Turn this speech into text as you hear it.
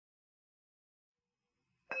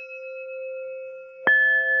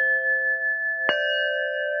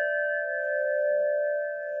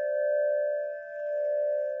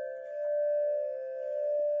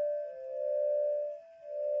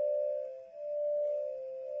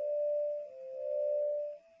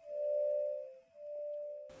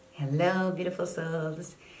Hello, beautiful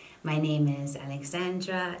souls. My name is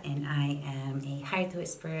Alexandra, and I am a heart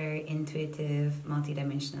whisperer, intuitive,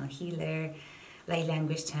 multidimensional healer, light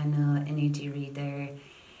language channel, energy reader,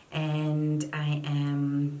 and I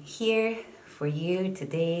am here for you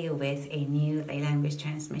today with a new light language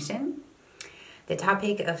transmission. The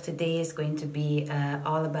topic of today is going to be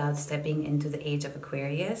all about stepping into the Age of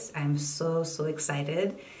Aquarius. I'm so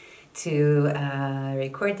excited to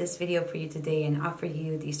record this video for you today and offer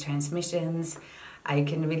you these transmissions. I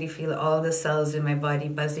can really feel all the cells in my body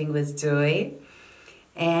buzzing with joy.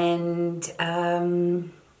 And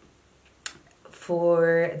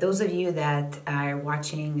for those of you that are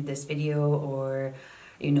watching this video or,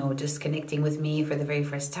 just connecting with me for the very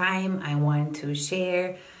first time, I want to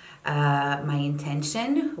share my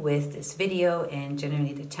intention with this video and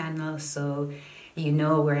generally the channel, so you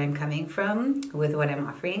know where I'm coming from with what I'm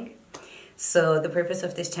offering. So the purpose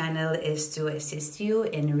of this channel is to assist you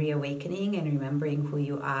in reawakening and remembering who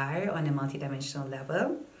you are on a multidimensional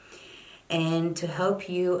level, and to help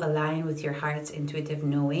you align with your heart's intuitive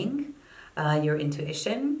knowing, your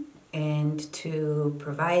intuition, and to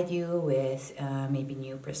provide you with maybe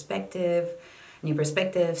new perspectives,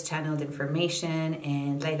 channeled information,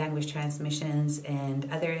 and light language transmissions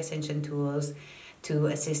and other ascension tools to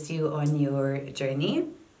assist you on your journey.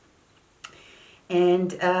 And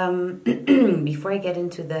before I get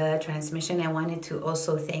into the transmission, I wanted to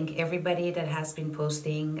also thank everybody that has been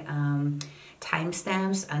posting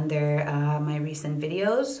timestamps under my recent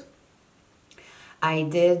videos. I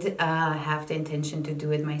did have the intention to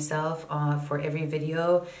do it myself for every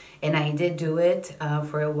video, and I did do it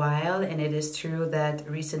for a while, and it is true that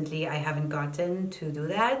recently I haven't gotten to do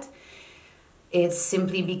that. It's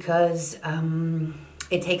simply because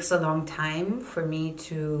it takes a long time for me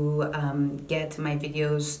to get my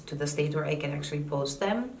videos to the state where I can actually post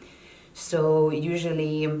them. So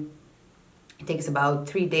usually it takes about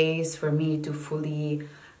 3 days for me to fully,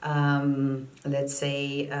 let's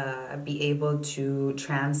say, be able to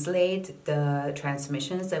translate the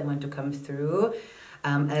transmissions that want to come through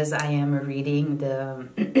as I am reading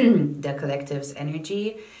the collective's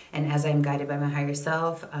energy. And as I'm guided by my higher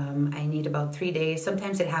self, I need about 3 days.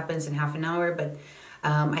 Sometimes it happens in half an hour, but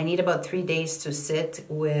I need about 3 days to sit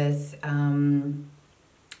with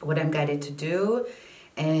what I'm guided to do,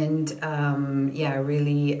 and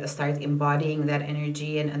really start embodying that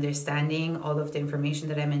energy and understanding all of the information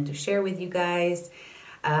that I meant to share with you guys,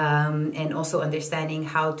 and also understanding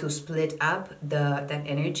how to split up that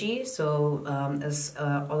energy. So as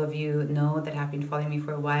all of you know that have been following me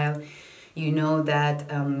for a while, you know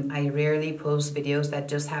that I rarely post videos that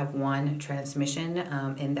just have one transmission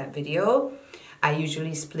in that video. I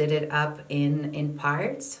usually split it up in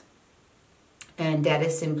parts, and that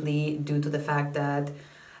is simply due to the fact that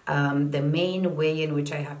the main way in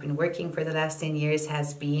which I have been working for the last 10 years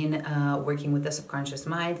has been working with the subconscious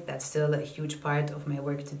mind. That's still a huge part of my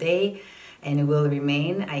work today, and it will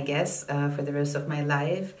remain, I guess, for the rest of my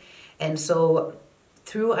life. And so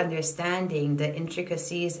through understanding the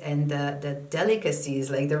intricacies and the delicacies,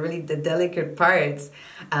 like the delicate parts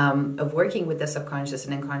of working with the subconscious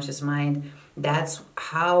and unconscious mind, that's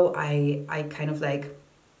how I kind of like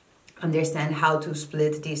understand how to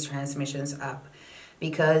split these transmissions up.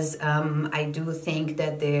 Because I do think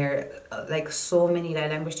that there are like so many light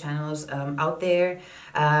language channels out there,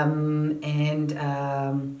 and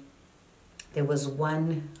there was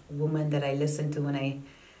one woman that I listened to when I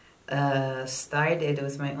started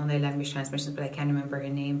with my own light language transmissions, but I can't remember her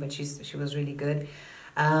name, but she was really good.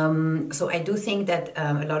 So I do think that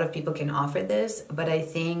a lot of people can offer this, but I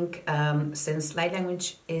think since light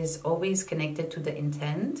language is always connected to the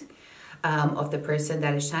intent of the person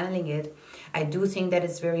that is channeling it, I do think that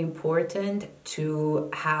it's very important to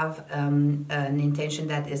have an intention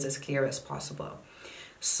that is as clear as possible.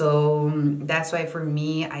 So that's why for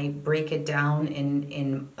me, I break it down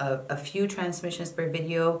in a few transmissions per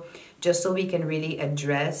video, just so we can really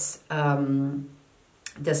address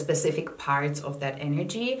the specific parts of that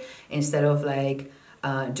energy, instead of like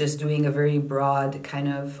just doing a very broad kind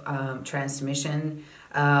of transmission,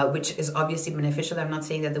 which is obviously beneficial. I'm not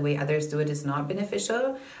saying that the way others do it is not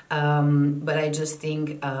beneficial, but I just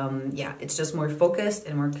think, it's just more focused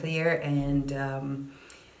and more clear, and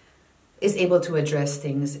is able to address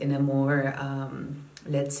things in a more,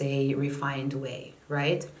 let's say, refined way,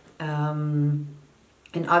 right?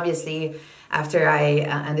 And obviously, after I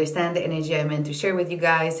understand the energy I meant to share with you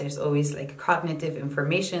guys, there's always like cognitive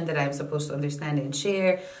information that I'm supposed to understand and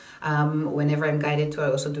share. Whenever I'm guided to,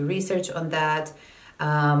 I also do research on that.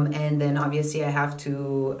 And then obviously I have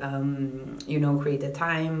to, you know, create the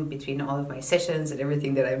time between all of my sessions and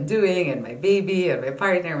everything that I'm doing, and my baby and my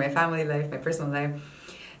partner, my family life, my personal life,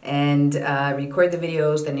 and record the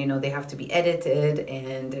videos. Then, you know, they have to be edited,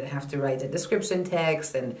 and I have to write the description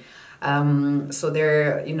text. And so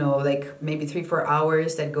there, you know, like maybe 3-4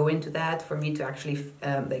 hours that go into that for me to actually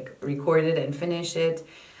like record it and finish it.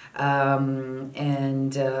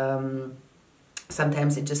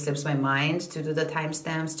 Sometimes it just slips my mind to do the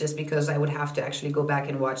timestamps, just because I would have to actually go back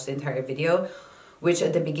and watch the entire video, which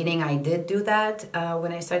at the beginning I did do that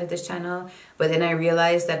when I started this channel. But then I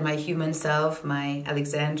realized that my human self, my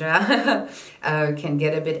Alexandra, can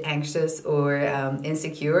get a bit anxious or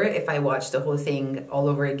insecure if I watch the whole thing all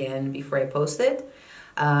over again before I post it.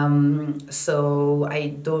 So I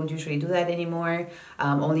don't usually do that anymore,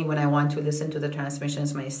 only when I want to listen to the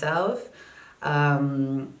transmissions myself.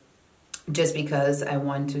 Just because I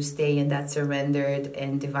want to stay in that surrendered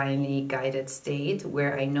and divinely guided state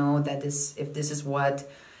where I know that if this is what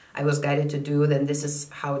I was guided to do, then this is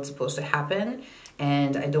how it's supposed to happen,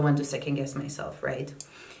 and I don't want to second guess myself, right?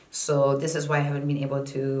 So this is why I haven't been able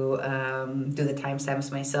to do the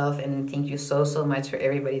timestamps myself, and thank you so much for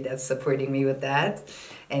everybody that's supporting me with that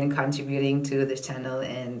and contributing to this channel,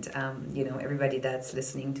 and you know, everybody that's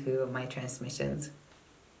listening to my transmissions.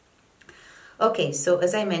 Okay, so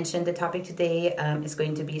as I mentioned, the topic today is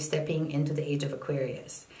going to be stepping into the age of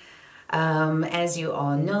Aquarius. As you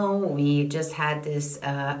all know, we just had this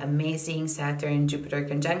amazing Saturn-Jupiter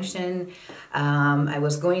conjunction. I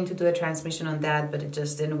was going to do a transmission on that, but it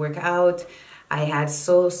just didn't work out. I had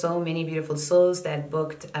so many beautiful souls that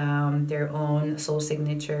booked their own soul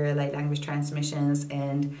signature light language transmissions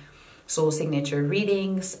and soul signature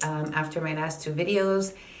readings after my last 2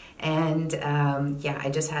 videos. And yeah,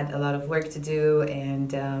 I just had a lot of work to do,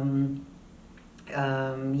 and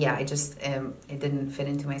yeah, I just it didn't fit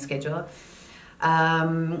into my schedule.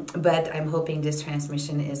 But I'm hoping this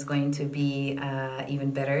transmission is going to be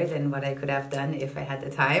even better than what I could have done if I had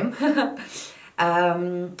the time.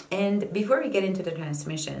 And before we get into the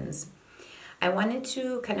transmissions, I wanted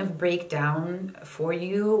to kind of break down for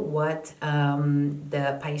you what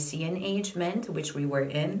the Piscean Age meant, which we were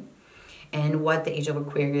in, and what the Age of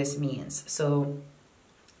Aquarius means. So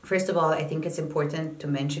first of all, I think it's important to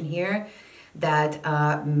mention here that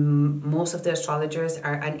most of the astrologers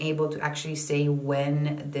are unable to actually say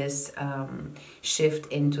when this shift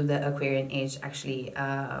into the Aquarian Age actually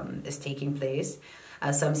is taking place.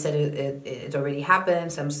 Some said it already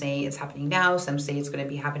happened, some say it's happening now, some say it's going to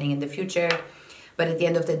be happening in the future. But at the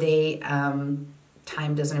end of the day,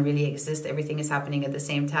 time doesn't really exist. Everything is happening at the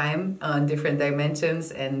same time on different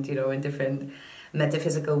dimensions and, you know, in different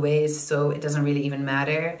metaphysical ways. So it doesn't really even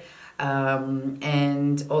matter.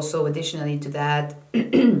 And also additionally to that,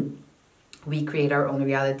 we create our own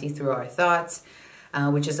reality through our thoughts,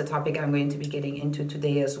 which is a topic I'm going to be getting into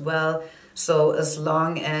today as well. So as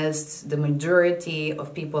long as the majority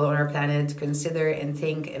of people on our planet consider and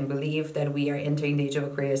think and believe that we are entering the Age of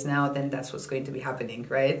Aquarius now, then that's what's going to be happening,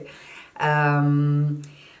 right?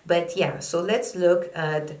 But yeah, so let's look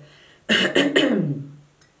at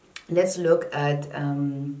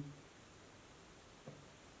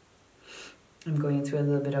I'm going through a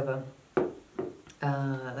little bit of a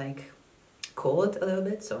like cold a little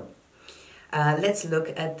bit, so let's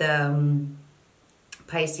look at the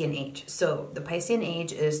Piscean Age. So the Piscean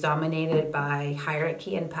Age is dominated by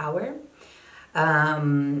hierarchy and power.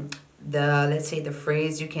 Let's say the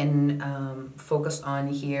phrase you can focus on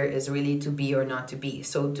here is really to be or not to be.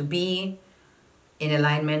 So to be in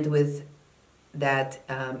alignment with that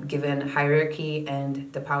given hierarchy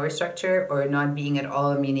and the power structure, or not being at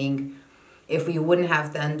all, meaning if we wouldn't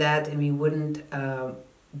have done that and we wouldn't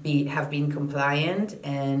have been compliant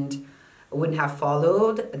and wouldn't have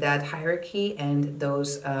followed that hierarchy and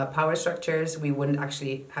those power structures, we wouldn't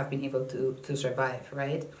actually have been able to survive,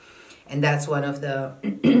 right? And that's one of the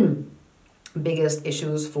biggest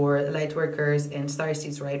issues for light workers and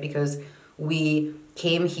starseeds, right? Because we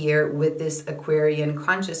came here with this Aquarian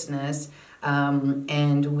consciousness,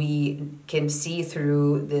 and we can see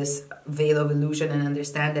through this veil of illusion and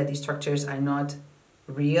understand that these structures are not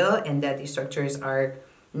real and that these structures are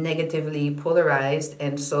negatively polarized.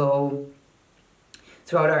 And so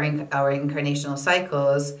throughout our incarnational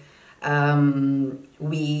cycles,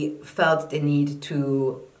 we felt the need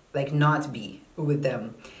to like not be with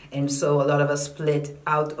them. And so a lot of us split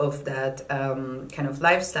out of that kind of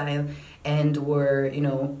lifestyle and were, you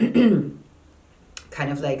know, kind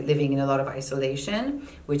of like living in a lot of isolation,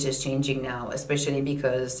 which is changing now, especially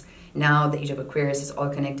because now the Age of Aquarius is all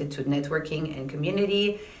connected to networking and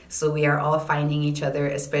community. So we are all finding each other,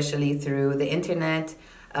 especially through the internet,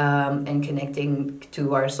 and connecting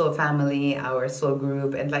to our soul family, our soul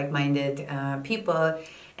group, and like-minded people,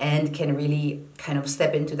 and can really kind of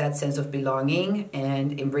step into that sense of belonging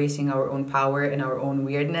and embracing our own power and our own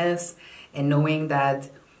weirdness, and knowing that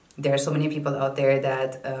there are so many people out there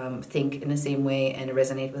that think in the same way and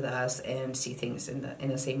resonate with us and see things in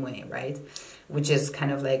the same way, right? Which is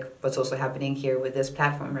kind of like what's also happening here with this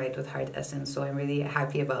platform, right, with Heart Essence. So I'm really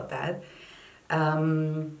happy about that.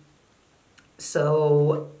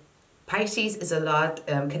 So Pisces is a lot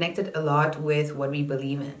connected a lot with what we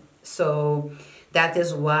believe in. So that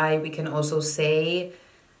is why we can also say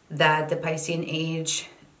that the Piscean Age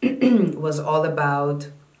was all about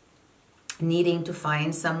needing to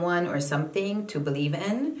find someone or something to believe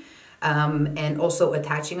in, and also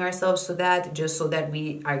attaching ourselves to that, just so that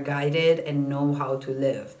we are guided and know how to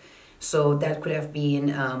live. So that could have been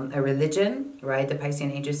a religion, right? The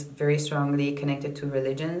Piscean Age is very strongly connected to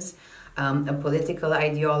religions, a political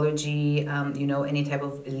ideology, you know, any type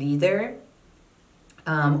of leader,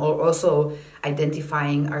 or also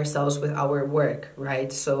identifying ourselves with our work,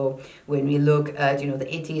 right? So when we look at, you know, the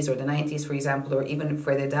 80s or the 90s, for example, or even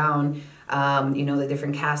further down, you know, the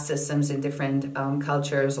different caste systems in different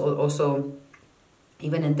cultures, also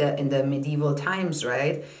even in the medieval times,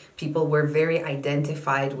 right? People were very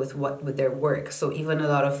identified with their work. So even a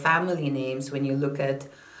lot of family names, when you look at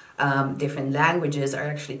different languages, are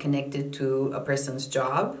actually connected to a person's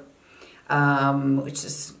job, which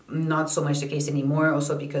is not so much the case anymore,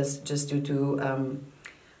 also because just due to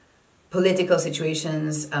political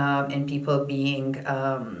situations and people being,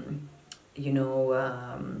 you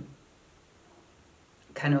know,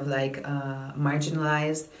 kind of like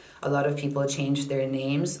marginalized, a lot of people changed their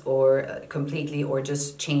names or completely, or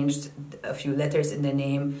just changed a few letters in the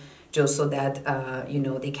name just so that, you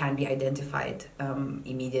know, they can be identified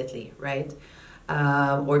immediately, right?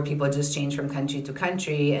 Or people just change from country to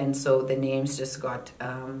country, and so the names just got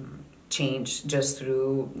changed just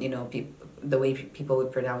through, you know, the way people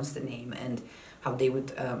would pronounce the name and how they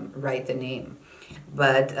would write the name.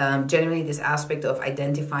 But generally, this aspect of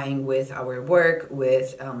identifying with our work,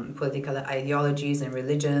 with political ideologies and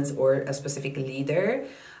religions, or a specific leader,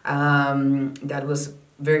 that was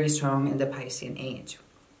very strong in the Piscean Age.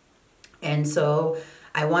 And so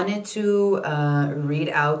I wanted to read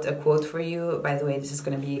out a quote for you. By the way, this is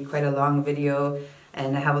going to be quite a long video,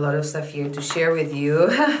 and I have a lot of stuff here to share with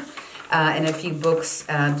you, and a few books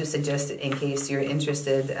to suggest in case you're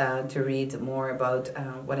interested to read more about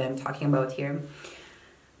what I'm talking about here.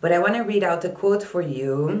 But I want to read out a quote for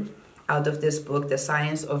you out of this book, The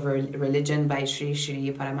Science of Religion by Sri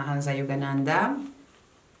Sri Paramahansa Yogananda.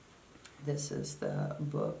 This is the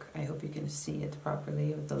book. I hope you can see it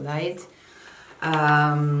properly with the light.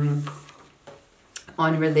 On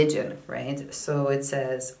religion, right? So it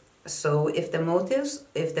says, so if the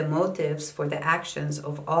motives for the actions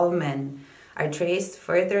of all men are traced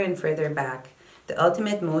further and further back, the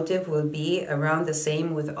ultimate motive will be around the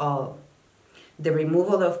same with all: the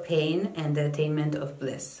removal of pain and the attainment of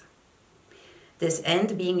bliss. This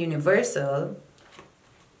end being universal,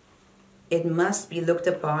 it must be looked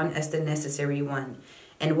upon as the necessary one.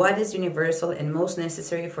 And what is universal and most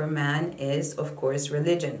necessary for man is, of course,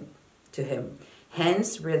 religion to him.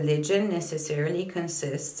 Hence, religion necessarily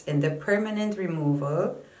consists in the permanent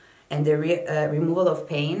removal and the removal of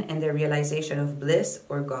pain and the realization of bliss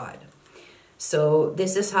or God. So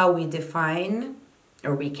this is how we define,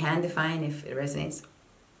 or we can define, if it resonates,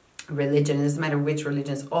 religion. It doesn't matter which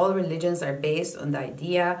religions. All religions are based on the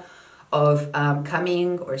idea of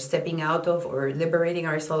coming or stepping out of or liberating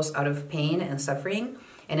ourselves out of pain and suffering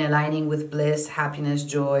and aligning with bliss, happiness,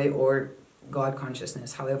 joy, or God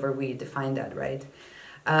consciousness, however we define that, right?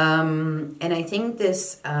 And I think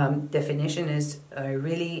this definition is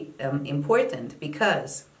really important,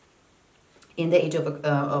 because in the age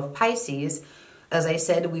of Pisces, as I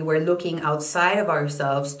said, we were looking outside of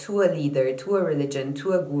ourselves to a leader, to a religion,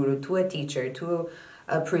 to a guru, to a teacher, to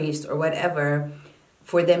a priest, or whatever,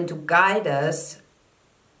 for them to guide us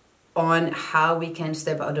on how we can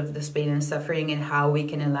step out of this pain and suffering, and how we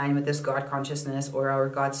can align with this God consciousness or our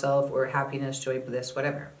God self or happiness, joy, bliss,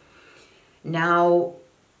 whatever. Now,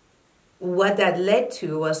 what that led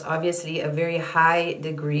to was obviously a very high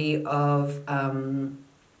degree of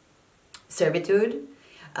servitude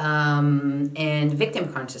and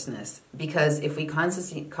victim consciousness, because if we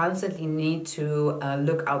constantly need to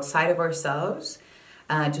look outside of ourselves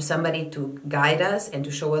to somebody to guide us and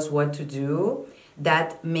to show us what to do,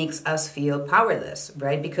 that makes us feel powerless,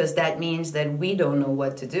 right? Because that means that we don't know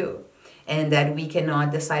what to do and that we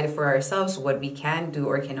cannot decide for ourselves what we can do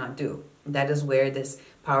or cannot do. That is where this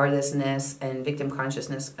powerlessness and victim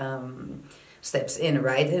consciousness steps in,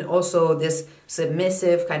 right? And also this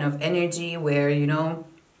submissive kind of energy where,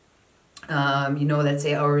 let's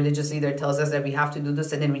say our religious leader tells us that we have to do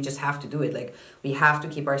this, and then we just have to do it. Like, we have to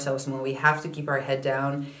keep ourselves small, we have to keep our head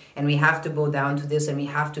down, and we have to bow down to this, and we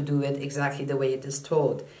have to do it exactly the way it is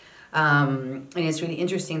told. And it's really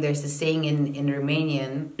interesting. There's this saying in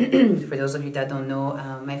Romanian, for those of you that don't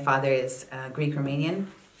know, my father is Greek Romanian.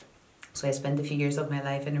 So I spent a few years of my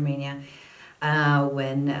life in Romania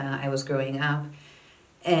when I was growing up.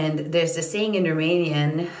 And there's this saying in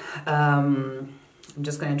Romanian, I'm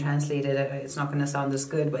just going to translate it. It's not going to sound as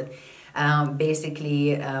good, but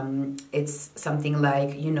basically it's something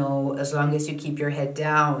like, as long as you keep your head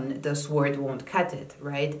down, the sword won't cut it,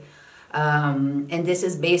 right? And this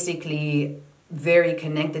is basically very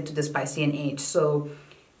connected to this Piscean age. So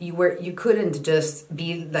you couldn't just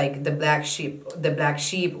be like the black sheep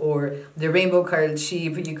or the rainbow colored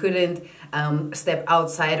sheep. You couldn't step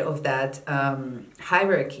outside of that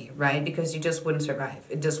hierarchy, right? Because you just wouldn't survive.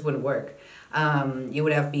 It just wouldn't work. You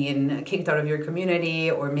would have been kicked out of your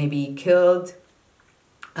community, or maybe killed,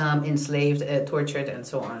 enslaved, tortured, and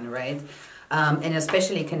so on, right? And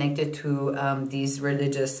especially connected to these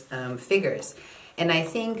religious figures. And I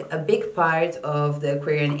think a big part of the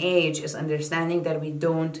Aquarian age is understanding that we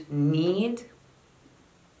don't need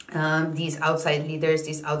these outside leaders,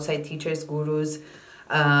 these outside teachers, gurus,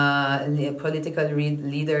 political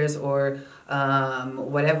leaders, or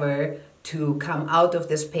whatever, to come out of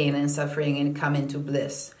this pain and suffering and come into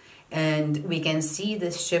bliss. And we can see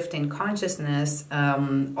this shift in consciousness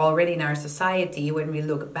already in our society when we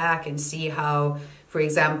look back and see how, for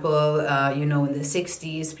example, in the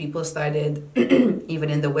 60s, people started, even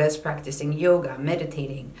in the West, practicing yoga,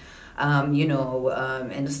 meditating,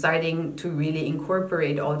 and starting to really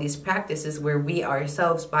incorporate all these practices where we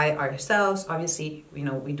ourselves, by ourselves, obviously,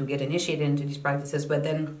 we do get initiated into these practices, but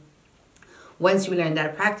then once you learn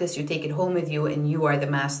that practice, you take it home with you and you are the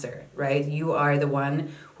master, right? You are the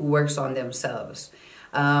one who works on themselves.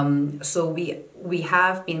 So we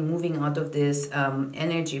have been moving out of this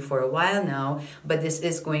energy for a while now, but this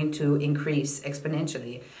is going to increase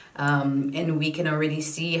exponentially. And we can already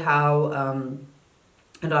see how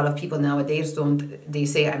a lot of people nowadays they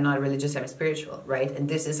say, I'm not religious, I'm spiritual, right? And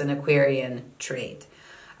this is an Aquarian trait.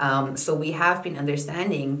 So we have been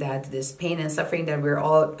understanding that this pain and suffering that we're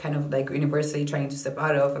all kind of like universally trying to step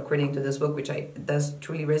out of, according to this book, which does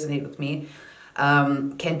truly resonate with me,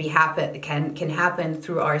 can happen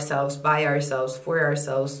through ourselves, by ourselves, for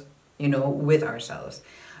ourselves, with ourselves,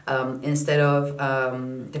 instead of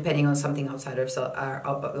depending on something outside of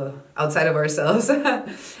ourselves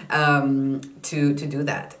to do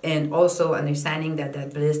that. And also understanding that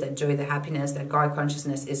bliss, that joy, the happiness, that God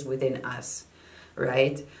consciousness is within us.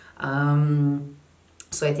 Right?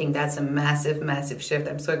 So I think that's a massive, massive shift.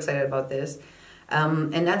 I'm so excited about this.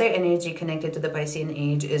 Another energy connected to the Piscean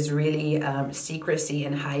age is really secrecy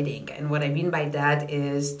and hiding. And what I mean by that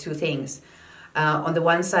is two things. On the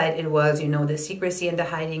one side, it was, the secrecy and the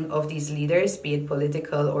hiding of these leaders, be it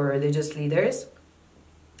political or religious leaders,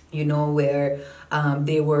 where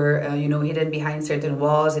they were, hidden behind certain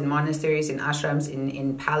walls in monasteries, in ashrams,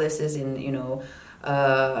 in palaces, in,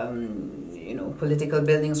 political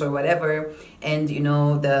buildings or whatever, and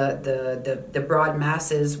the broad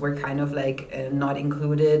masses were kind of like not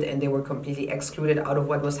included, and they were completely excluded out of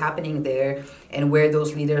what was happening there, and where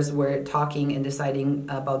those leaders were talking and deciding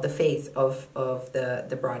about the faith of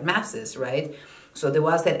the broad masses, right? So there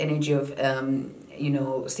was that energy of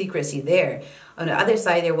secrecy there. On the other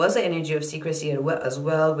side, there was an energy of secrecy as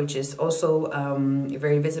well, which is also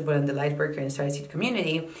very visible in the Lightworker and Starseed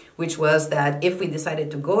community, which was that if we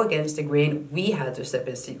decided to go against the grain, we had to step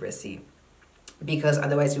in secrecy, because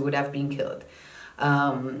otherwise we would have been killed.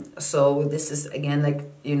 So this is again like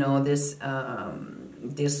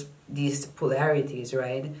these polarities,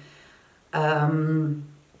 right?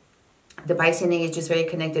 The Piscean age is very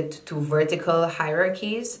connected to vertical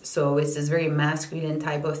hierarchies. So it's this very masculine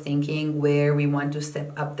type of thinking where we want to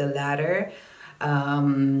step up the ladder,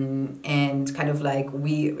 and kind of like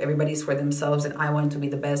everybody's for themselves, and I want to be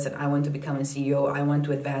the best, and I want to become a CEO. I want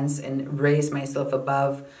to advance and raise myself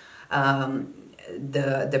above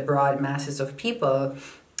the broad masses of people.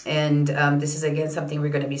 And this is again something we're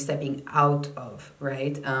going to be stepping out of,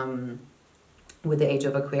 right? With the Age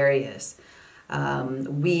of Aquarius.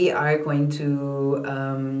 We are going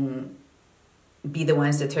to be the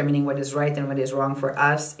ones determining what is right and what is wrong for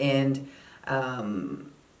us, and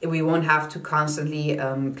we won't have to constantly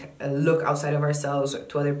look outside of ourselves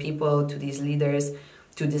to other people, to these leaders,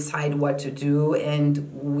 to decide what to do.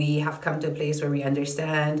 And we have come to a place where we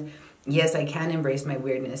understand, yes, I can embrace my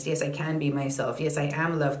weirdness. Yes, I can be myself. Yes, I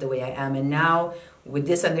am loved the way I am. And now with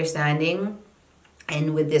this understanding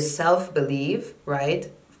and with this self-belief,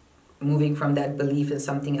 right? Moving from that belief in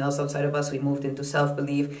something else outside of us, we moved into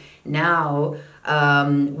self-belief. Now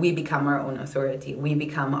we become our own authority. We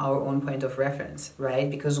become our own point of reference, right?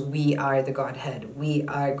 Because we are the Godhead. We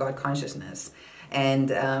are God consciousness. And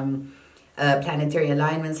planetary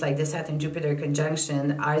alignments like the Saturn-Jupiter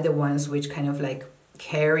conjunction are the ones which kind of like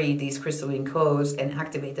carry these crystalline codes and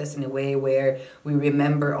activate us in a way where we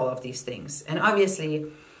remember all of these things. And obviously,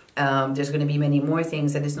 there's going to be many more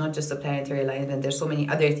things, and it's not just a planetary alignment. There's so many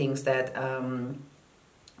other things that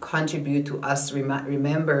contribute to us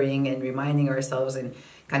remembering and reminding ourselves and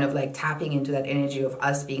kind of like tapping into that energy of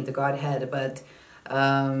us being the Godhead. But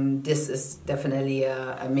this is definitely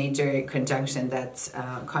a major conjunction that's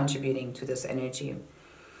contributing to this energy.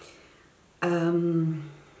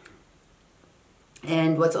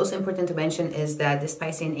 And what's also important to mention is that this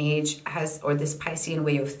Piscean age has, or this Piscean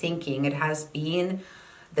way of thinking, it has been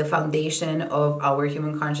the foundation of our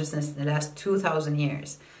human consciousness in the last 2,000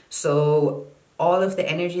 years. So all of the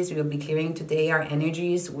energies we will be clearing today are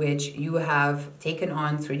energies which you have taken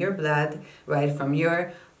on through your blood, right? From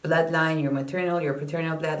your bloodline, your maternal, your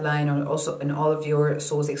paternal bloodline, and also in all of your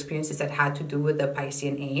soul's experiences that had to do with the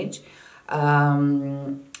Piscean age.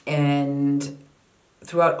 And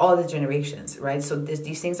throughout all the generations, right? So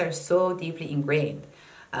these things are so deeply ingrained.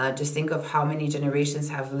 Just think of how many generations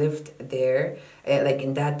have lived there, like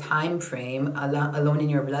in that time frame, alone in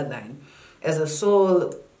your bloodline. As a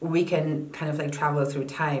soul, we can kind of like travel through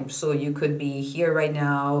time. So you could be here right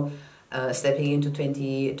now, stepping into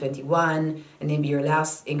 2021, and maybe your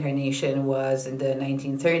last incarnation was in the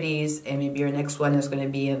 1930s, and maybe your next one is going to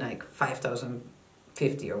be in like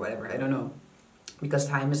 5050 or whatever, I don't know, because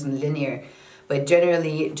time isn't linear. But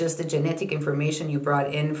generally, just the genetic information you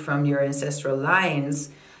brought in from your ancestral lines,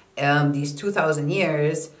 these 2,000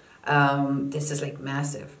 years, this is like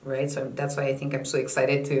massive, right? So that's why I think I'm so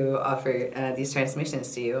excited to offer these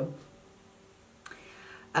transmissions to you.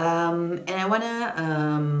 And I want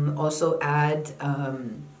to also add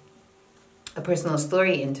a personal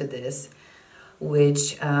story into this,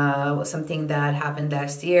 which was something that happened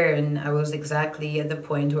last year, and I was exactly at the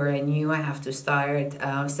point where I knew I have to start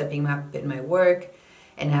stepping up in my work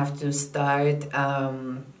and have to start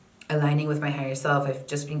aligning with my higher self. I've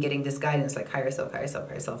just been getting this guidance like higher self, higher self,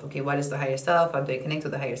 higher self. Okay, what is the higher self? How do I connect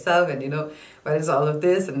with the higher self? And you know, what is all of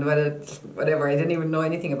this? And whatever. I didn't even know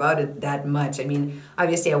anything about it that much. I mean,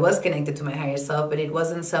 obviously I was connected to my higher self, but it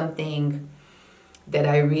wasn't something that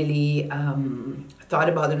I really thought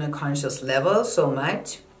about on a conscious level so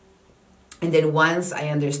much. And then once I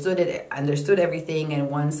understood it, understood everything, and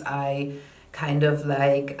once I kind of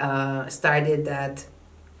like started that,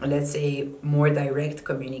 let's say, more direct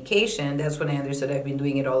communication, that's when I understood I've been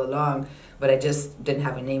doing it all along, but I just didn't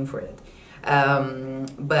have a name for it.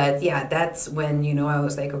 But yeah, that's when, you know, I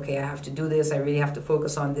was like, okay, I have to do this. I really have to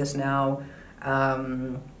focus on this now.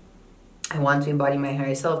 I want to embody my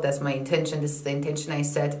higher self. That's my intention. This is the intention I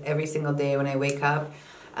set every single day when I wake up.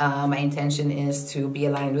 My intention is to be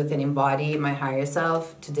aligned with and embody my higher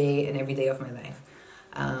self today and every day of my life.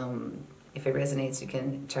 If it resonates, you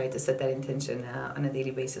can try to set that intention on a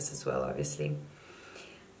daily basis as well, obviously.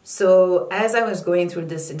 So as I was going through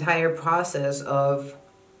this entire process of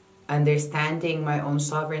understanding my own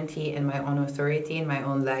sovereignty and my own authority in my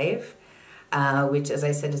own life, which, as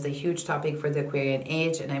I said, is a huge topic for the Aquarian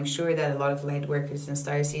age, and I'm sure that a lot of light workers and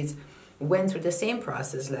starseeds went through the same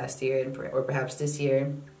process last year or perhaps this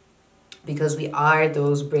year, because we are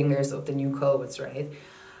those bringers of the new codes, right?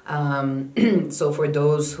 So for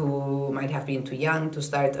those who might have been too young to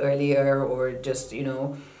start earlier, or just, you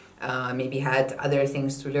know, maybe had other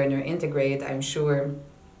things to learn or integrate, I'm sure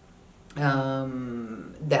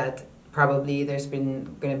that probably there's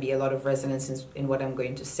been going to be a lot of resonance in what I'm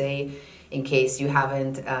going to say, in case you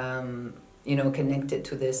haven't, you know, connected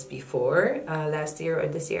to this before last year or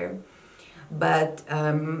this year. But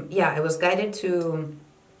yeah, I was guided to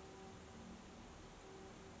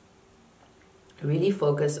really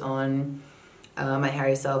focus on my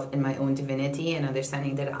higher self and my own divinity, and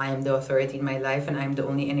understanding that I am the authority in my life and I'm the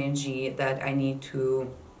only energy that I need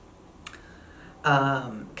to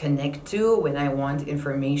connect to when I want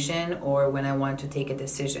information or when I want to take a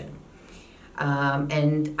decision.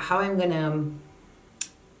 And how I'm gonna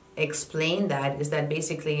explain that is that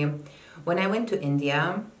basically when I went to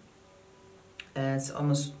India, it's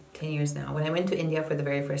almost 10 years now. When I went to India for the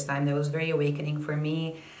very first time, that was very awakening for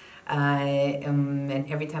me. And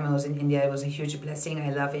every time I was in India, it was a huge blessing.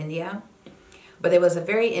 I love India. But there was a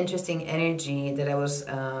very interesting energy that I was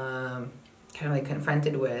kind of like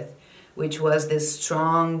confronted with, which was this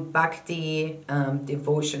strong bhakti,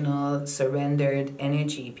 devotional, surrendered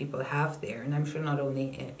energy people have there. And I'm sure not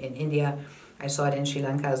only in India, I saw it in Sri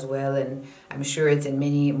Lanka as well, and I'm sure it's in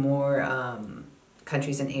many more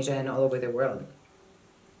countries in Asia and all over the world.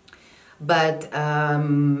 But,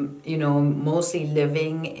 you know, mostly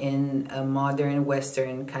living in a modern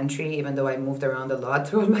Western country, even though I moved around a lot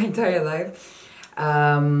throughout my entire life,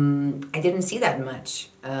 I didn't see that much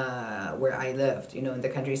where I lived, you know, in the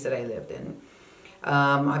countries that I lived in.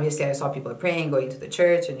 Obviously, I saw people praying, going to the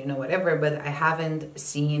church and, you know, whatever, but I haven't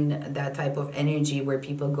seen that type of energy where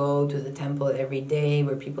people go to the temple every day,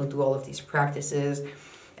 where people do all of these practices.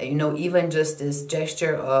 You know, even just this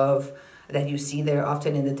gesture of that you see there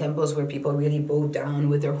often in the temples where people really bow down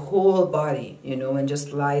with their whole body, you know, and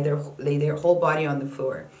just lay their whole body on the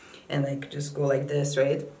floor and like just go like this,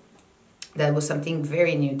 right? That was something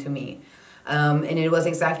very new to me. And it was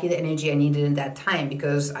exactly the energy I needed in that time,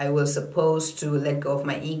 because I was supposed to let go of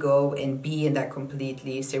my ego and be in that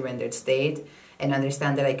completely surrendered state and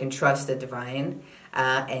understand that I can trust the divine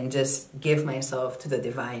and just give myself to the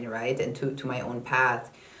divine, right? And to my own path.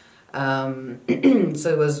 So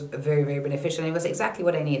it was very, very beneficial. And it was exactly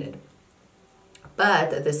what I needed.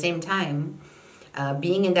 But at the same time,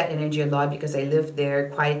 being in that energy a lot, because I lived there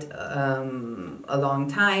quite a long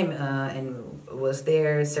time and was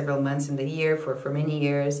there several months in the year for many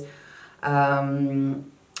years,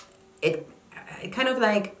 it kind of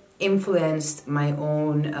like influenced my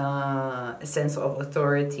own sense of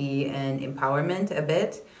authority and empowerment a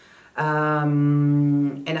bit.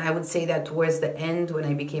 And I would say that towards the end, when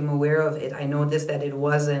I became aware of it, I noticed that it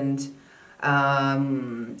wasn't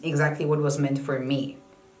exactly what was meant for me.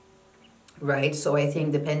 Right? So I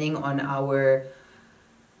think depending on our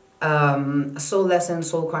soul lessons,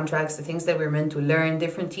 soul contracts, the things that we're meant to learn,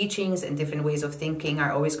 different teachings and different ways of thinking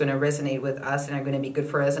are always going to resonate with us and are going to be good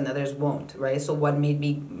for us, and others won't, right? So what may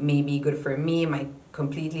be good for me might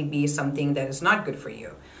completely be something that is not good for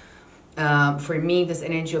you. For me, this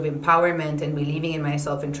energy of empowerment and believing in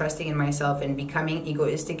myself and trusting in myself and becoming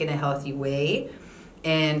egoistic in a healthy way,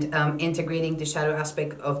 and integrating the shadow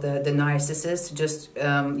aspect of the narcissist, just,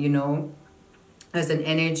 you know, as an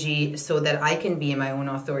energy, so that I can be in my own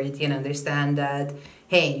authority and understand that,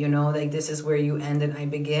 hey, you know, like this is where you end and I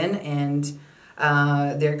begin, and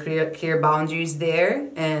there are clear boundaries there,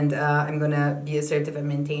 and I'm gonna be assertive and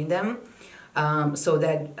maintain them. So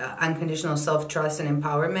that unconditional self-trust and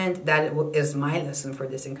empowerment, that is my lesson for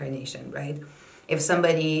this incarnation, right? If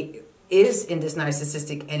somebody is in this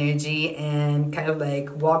narcissistic energy and kind of like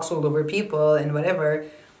walks all over people and whatever,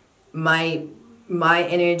 my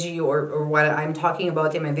energy or what I'm talking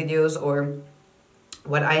about in my videos or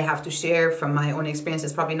what I have to share from my own experience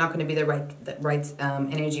is probably not going to be the right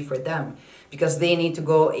energy for them, because they need to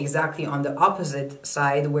go exactly on the opposite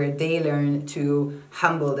side, where they learn to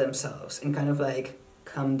humble themselves and kind of like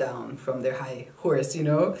come down from their high horse, you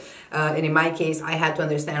know. And in my case, I had to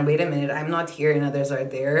understand, wait a minute, I'm not here and others are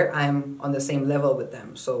there. I'm on the same level with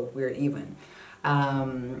them, so we're even.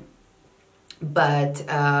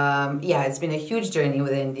 Yeah, it's been a huge journey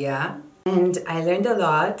with India, and I learned a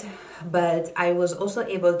lot, but I was also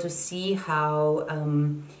able to see how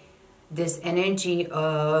this energy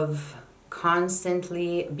of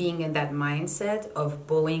constantly being in that mindset of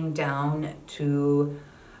bowing down to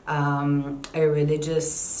a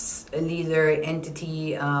religious leader,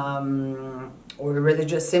 entity, or a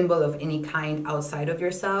religious symbol of any kind outside of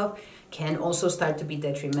yourself can also start to be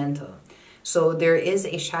detrimental. So there is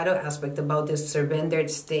a shadow aspect about this surrendered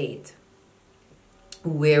state,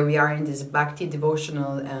 where we are in this bhakti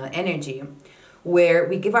devotional energy, where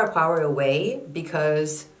we give our power away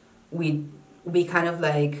because we kind of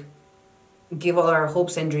like give all our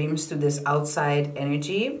hopes and dreams to this outside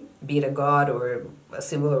energy, be it a god or a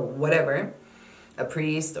symbol or whatever, a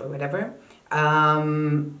priest or whatever.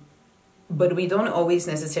 But we don't always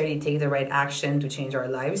necessarily take the right action to change our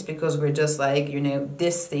lives, because we're just like, you know,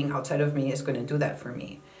 this thing outside of me is going to do that for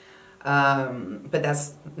me. But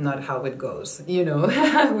that's not how it goes, you know.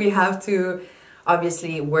 We have to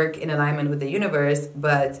obviously work in alignment with the universe,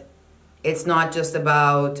 but it's not just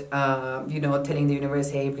about, you know, telling the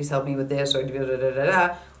universe, hey, please help me with this, or da, da, da, da,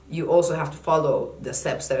 da. You also have to follow the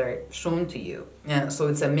steps that are shown to you. Yeah, so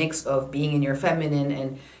it's a mix of being in your feminine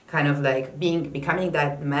and kind of like becoming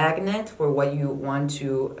that magnet for what you want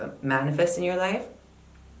to manifest in your life,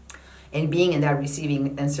 and being in that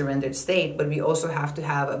receiving and surrendered state, but we also have to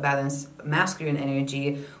have a balanced masculine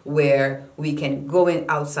energy where we can go in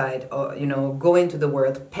outside, or, you know, go into the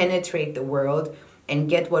world, penetrate the world, and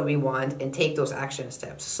get what we want and take those action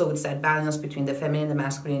steps. So it's that balance between the feminine, the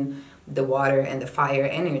masculine, the water, and the fire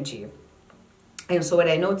energy. And so what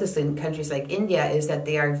I noticed in countries like India is that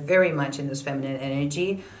they are very much in this feminine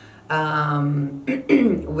energy,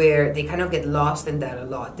 where they kind of get lost in that a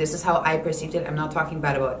lot. This is how I perceived it. I'm not talking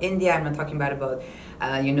about India. I'm not talking about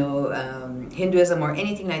Hinduism or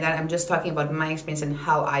anything like that. I'm just talking about my experience and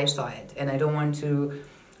how I saw it. And I don't want to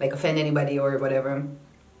like offend anybody or whatever.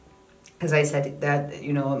 As I said, that,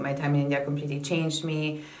 you know, my time in India completely changed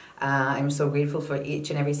me. I'm so grateful for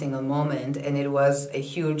each and every single moment. And it was a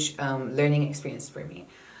huge learning experience for me.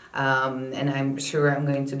 And I'm sure I'm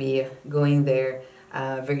going to be going there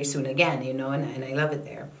very soon again, you know, and I love it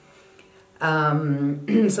there.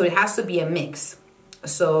 So it has to be a mix.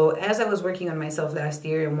 So as I was working on myself last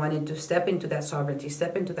year and wanted to step into that sovereignty,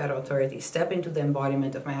 step into that authority, step into the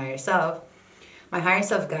embodiment of my higher self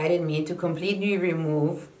guided me to completely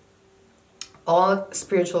remove all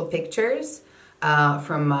spiritual pictures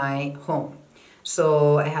from my home.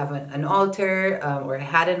 So I have an altar, or I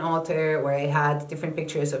had an altar where I had different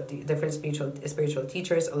pictures of different spiritual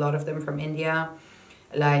teachers, a lot of them from India,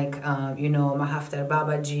 like, you know, Mahaftar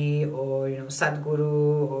Babaji, or, you know,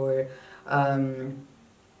 Sadhguru, or,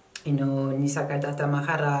 you know, Nisargadatta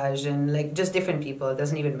Maharaj, and like just different people. It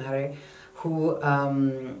doesn't even matter who.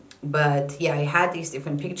 But yeah, I had these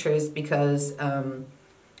different pictures because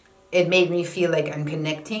it made me feel like I'm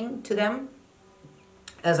connecting to them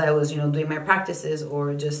as I was, you know, doing my practices,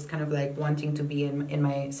 or just kind of like wanting to be in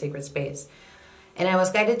my sacred space. And I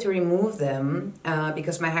was guided to remove them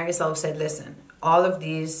because my higher self said, listen, all of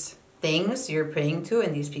these things you're praying to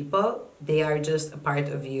and these people, they are just a part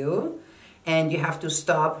of you. And you have to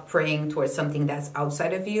stop praying towards something that's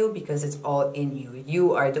outside of you, because it's all in you.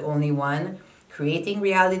 You are the only one creating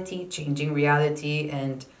reality, changing reality,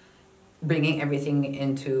 and bringing everything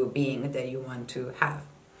into being that you want to have.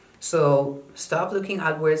 So stop looking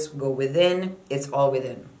outwards, go within. It's all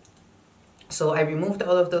within. So I removed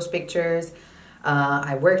all of those pictures.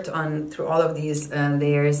 I worked through all of these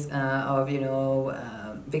layers of, you know,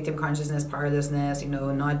 victim consciousness, powerlessness, you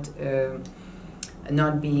know, not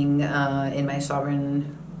being in my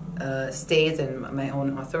sovereign state and my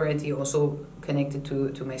own authority, also connected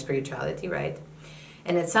to my spirituality, right?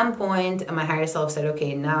 And at some point, my higher self said,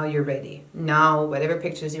 okay, now you're ready. Now, whatever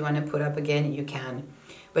pictures you want to put up again, you can.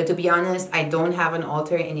 But to be honest, I don't have an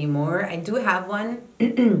altar anymore. I do have one,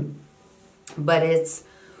 but it's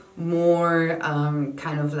more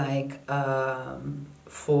kind of like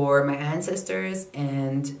for my ancestors,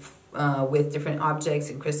 and with different objects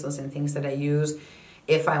and crystals and things that I use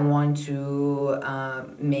if I want to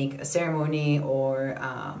make a ceremony or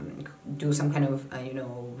do some kind of you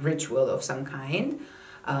know, ritual of some kind.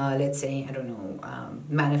 Let's say, I don't know,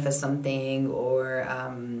 manifest something, or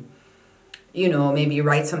you know, maybe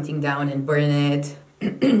write something down and burn it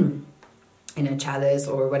in a chalice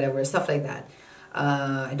or whatever, stuff like that.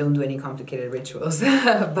 I don't do any complicated rituals,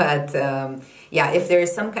 but yeah, if there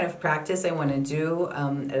is some kind of practice I want to do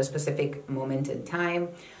at a specific moment in time,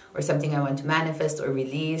 or something I want to manifest or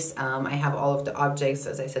release, I have all of the objects,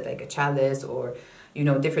 as I said, like a chalice, or, you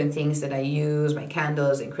know, different things that I use, my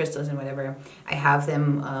candles and crystals and whatever. I have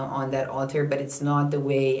them on that altar, but it's not the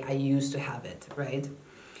way I used to have it, right?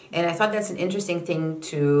 And I thought that's an interesting thing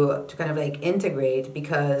to kind of like integrate,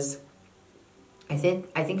 because I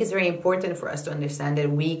think it's very important for us to understand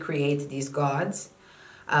that we create these gods,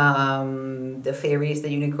 the fairies, the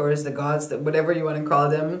unicorns, the gods, whatever you want to call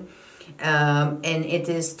them. And it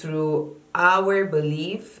is through our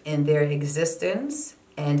belief in their existence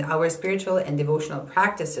and our spiritual and devotional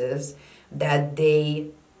practices that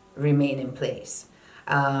they remain in place.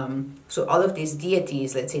 So all of these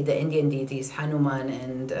deities, let's say the Indian deities, Hanuman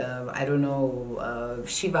and I don't know,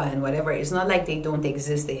 Shiva and whatever, it's not like they don't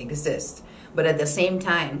exist, they exist. But at the same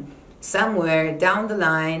time, somewhere down the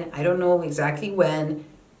line, I don't know exactly when,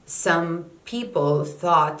 some people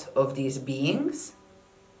thought of these beings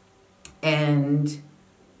and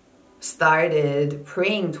started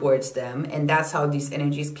praying towards them, and that's how these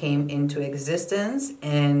energies came into existence,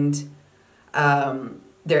 and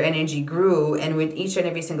their energy grew, and with each and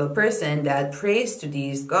every single person that prays to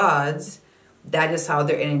these gods, that is how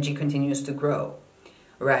their energy continues to grow,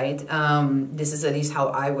 right? This is at least how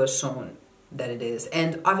I was shown that it is.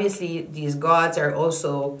 And obviously these gods are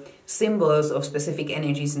also symbols of specific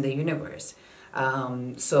energies in the universe.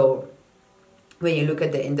 So when you look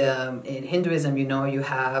at in Hinduism, you know, you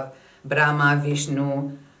have Brahma,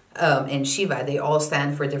 Vishnu, and Shiva, they all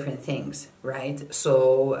stand for different things, right?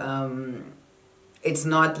 So it's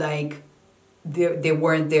not like they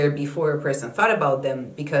weren't there before a person thought about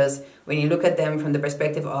them, because when you look at them from the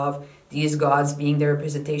perspective of these gods being the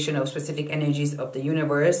representation of specific energies of the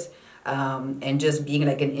universe, and just being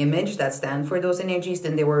like an image that stand for those energies,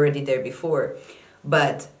 then they were already there before.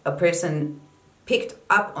 But a person picked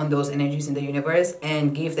up on those energies in the universe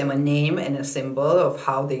and gave them a name and a symbol of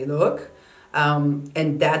how they look.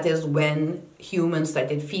 And that is when humans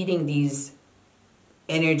started feeding these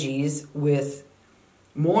energies with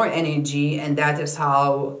more energy, and that is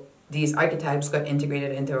how these archetypes got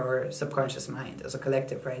integrated into our subconscious mind as a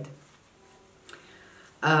collective, right?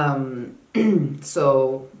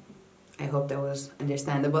 So I hope that was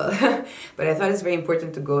understandable. But I thought it's very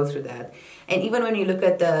important to go through that. And even when you look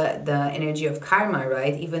at the energy of karma,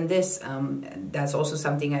 right, even this, that's also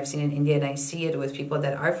something I've seen in India, and I see it with people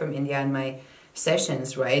that are from India in my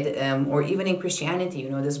sessions, right? Or even in Christianity, you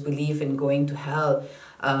know, this belief in going to hell,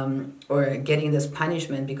 or getting this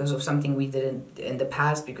punishment because of something we did in the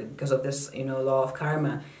past, because of this, you know, law of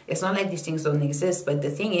karma. It's not like these things don't exist, but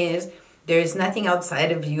the thing is, there is nothing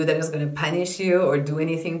outside of you that is going to punish you or do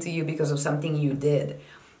anything to you because of something you did.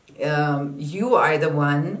 You are the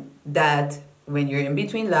one that, when you're in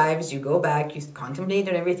between lives, you go back, you contemplate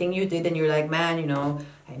on everything you did, and you're like, man, you know,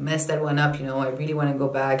 I messed that one up, you know, I really want to go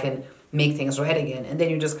back and make things right again. And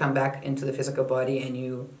then you just come back into the physical body, and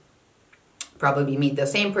you probably meet the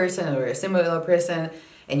same person or a similar person,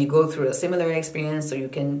 and you go through a similar experience so you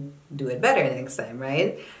can do it better next time,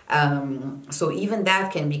 right? So even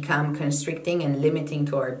that can become constricting and limiting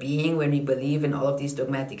to our being when we believe in all of these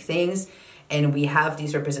dogmatic things, and we have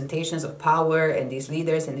these representations of power and these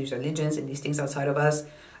leaders and these religions and these things outside of us,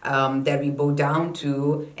 that we bow down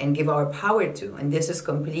to and give our power to. And this is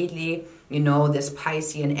completely, you know, this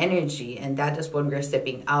Piscean energy, and that is what we're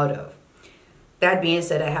stepping out of. That being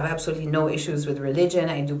said, I have absolutely no issues with religion.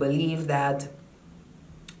 I do believe that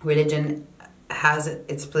religion has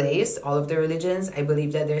its place, all of the religions. I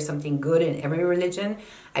believe that there's something good in every religion.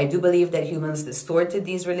 I do believe that humans distorted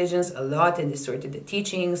these religions a lot, and distorted the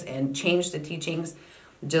teachings and changed the teachings.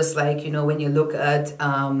 Just like, you know, when you look at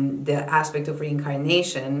the aspect of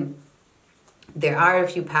reincarnation, there are a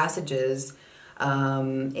few passages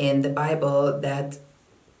in the Bible that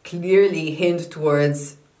clearly hint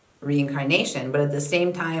towards reincarnation, but at the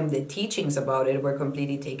same time, the teachings about it were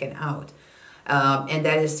completely taken out. And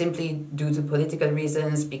that is simply due to political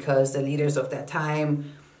reasons, because the leaders of that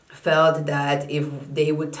time felt that if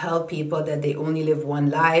they would tell people that they only live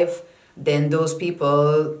one life, then those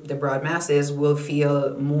people, the broad masses, will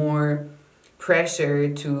feel more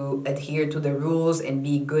pressure to adhere to the rules and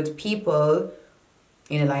be good people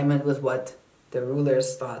in alignment with what the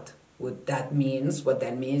rulers thought what that means,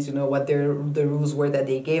 you know, what the rules were that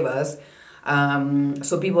they gave us.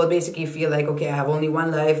 So people basically feel like, okay, I have only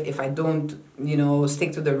one life. If I don't, you know,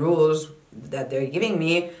 stick to the rules that they're giving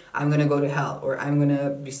me, I'm going to go to hell, or I'm going to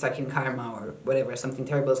be stuck in karma, or whatever, something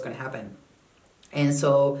terrible is going to happen. And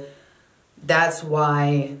so that's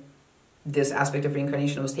why this aspect of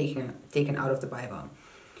reincarnation was taken out of the Bible.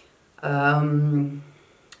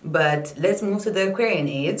 But let's move to the Aquarian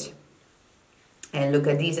Age and look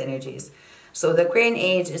at these energies. So the Aquarian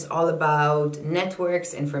Age is all about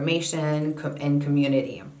networks, information, and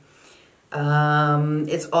community.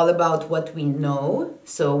 It's all about what we know.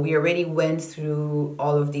 So we already went through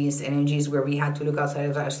all of these energies where we had to look outside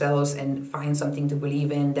of ourselves and find something to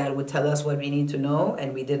believe in that would tell us what we need to know,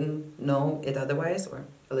 and we didn't know it otherwise, or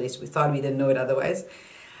at least we thought we didn't know it otherwise.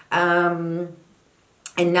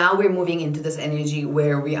 And now we're moving into this energy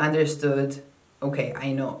where we understood, okay,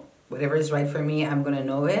 I know. Whatever is right for me, I'm going to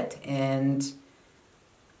know it, and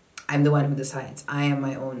I'm the one who decides. I am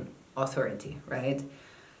my own authority, right?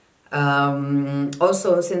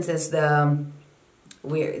 Also, since it's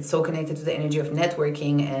so connected to the energy of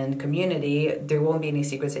networking and community, there won't be any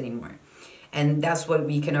secrets anymore. And that's what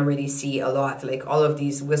we can already see a lot, like all of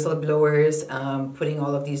these whistleblowers putting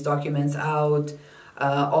all of these documents out,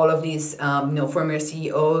 all of these you know, former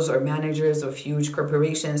CEOs or managers of huge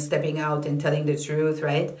corporations stepping out and telling the truth,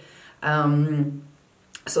 right?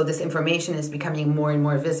 So this information is becoming more and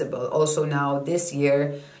more visible. Also now this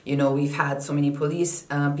year, you know, we've had so many police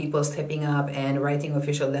people stepping up and writing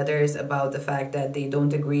official letters about the fact that they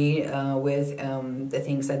don't agree with the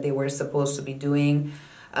things that they were supposed to be doing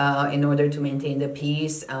in order to maintain the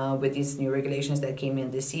peace with these new regulations that came in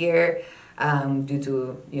this year. Due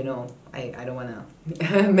to, you know, I don't want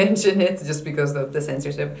to mention it just because of the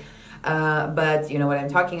censorship. But you know what I'm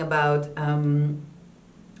talking about.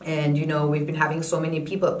 And, you know, we've been having so many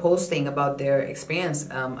people posting about their experience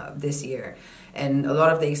this year. And a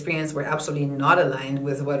lot of the experience were absolutely not aligned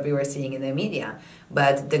with what we were seeing in the media.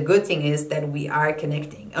 But the good thing is that we are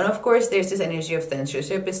connecting. And of course, there's this energy of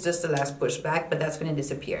censorship. It's just the last pushback, but that's going to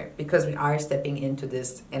disappear because we are stepping into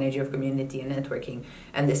this energy of community and networking.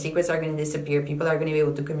 And the secrets are going to disappear. People are going to be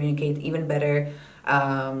able to communicate even better.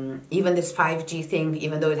 Even this 5G thing,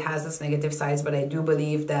 even though it has its negative sides, but I do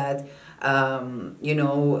believe that,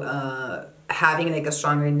 having like a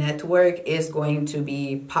stronger network is going to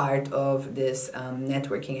be part of this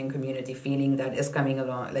networking and community feeling that is coming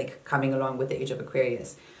along with the Age of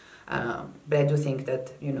Aquarius. But I do think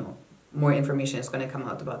that, more information is going to come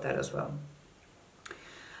out about that as well.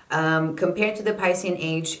 Compared to the Piscean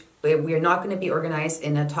Age, we're not going to be organized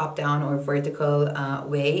in a top-down or vertical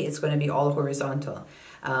way. It's going to be all horizontal.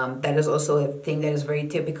 That is also a thing that is very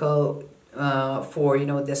typical for,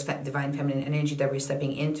 this divine feminine energy that we're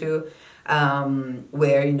stepping into,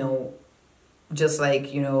 where, just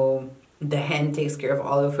like, the hen takes care of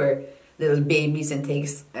all of her little babies and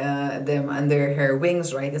takes them under her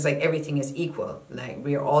wings, right? It's like everything is equal. Like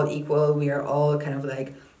we are all equal. We are all kind of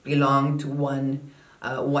like belong to one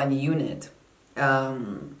unit.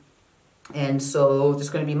 And so there's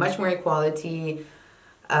going to be much more equality.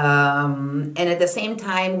 And at the same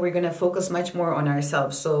time, we're going to focus much more on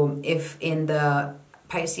ourselves. So if in the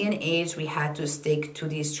Piscean Age, we had to stick to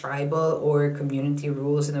these tribal or community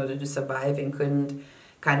rules in order to survive and couldn't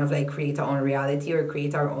kind of like create our own reality or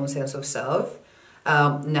create our own sense of self,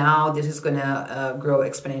 now this is going to grow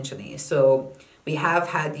exponentially. So we have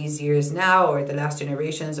had these years now, or the last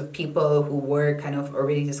generations of people who were kind of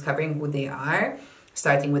already discovering who they are,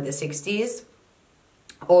 starting with the 60s.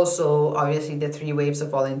 Also, obviously, the 3 waves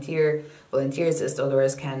of volunteers, as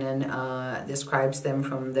Dolores Cannon describes them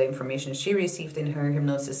from the information she received in her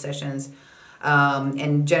hypnosis sessions.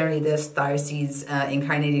 And generally, the star seeds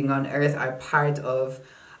incarnating on Earth are part of,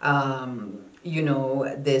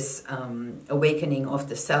 this awakening of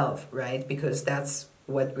the self, right? Because that's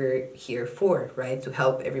what we're here for, right? To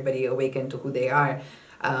help everybody awaken to who they are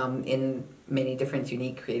in many different,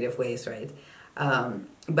 unique, creative ways, right?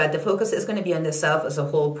 But the focus is going to be on the self as a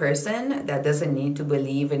whole person that doesn't need to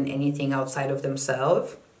believe in anything outside of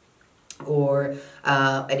themselves or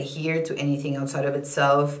adhere to anything outside of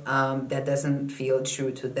itself that doesn't feel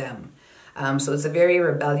true to them. So it's a very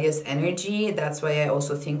rebellious energy. That's why I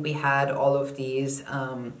also think we had all of these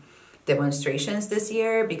demonstrations this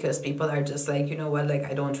year, because people are just like, you know what, like,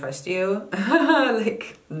 I don't trust you.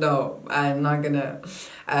 Like, no, I'm not gonna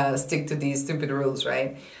stick to these stupid rules,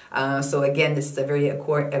 right? So again, this is a very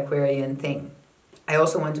Aquarian thing. I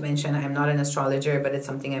also want to mention I'm not an astrologer, but it's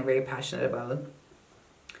something I'm very passionate about.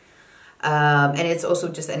 And it's also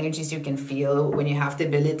just energies you can feel when you have the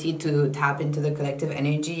ability to tap into the collective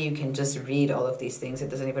energy. You can just read all of these things. It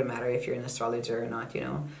doesn't even matter if you're an astrologer or not,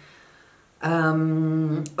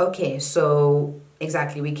 Okay, so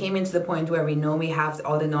exactly, we came into the point where we know we have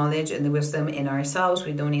all the knowledge and the wisdom in ourselves.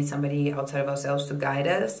 We don't need somebody outside of ourselves to guide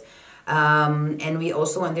us. And we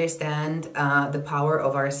also understand the power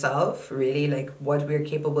of ourself, really, like what we're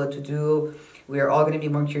capable to do. We're all going to be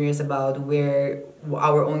more curious about where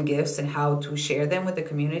our own gifts and how to share them with the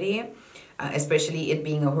community, especially it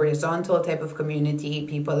being a horizontal type of community.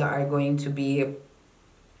 People are going to be,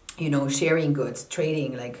 sharing goods,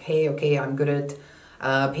 trading, like, hey, okay, I'm good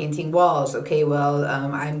at painting walls. Okay, well,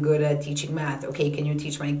 I'm good at teaching math. Okay, can you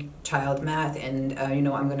teach my child math? And,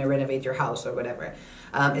 I'm going to renovate your house or whatever.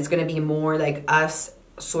 It's going to be more like us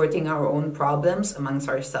sorting our own problems amongst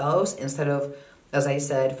ourselves instead of, as I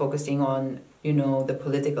said, focusing on, the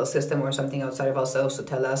political system or something outside of ourselves to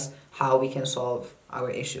tell us how we can solve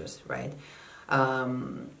our issues, right?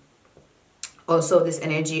 Also, this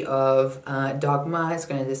energy of dogma is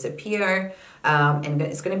going to disappear, and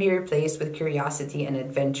it's going to be replaced with curiosity and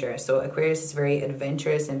adventure. So Aquarius is very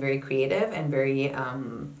adventurous and very creative and very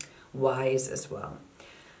wise as well.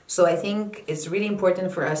 So I think it's really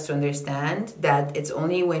important for us to understand that it's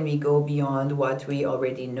only when we go beyond what we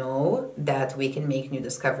already know that we can make new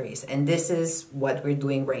discoveries. And this is what we're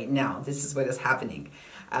doing right now. This is what is happening.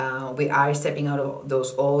 We are stepping out of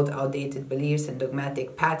those old, outdated beliefs and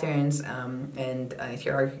dogmatic patterns and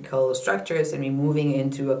hierarchical structures, and we're moving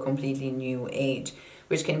into a completely new age,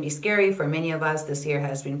 which can be scary for many of us. This year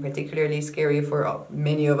has been particularly scary for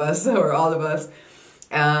many of us, or all of us.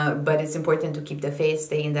 But it's important to keep the faith,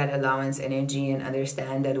 stay in that allowance energy, and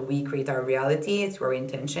understand that we create our reality through our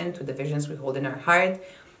intention, to the visions we hold in our heart.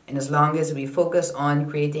 And as long as we focus on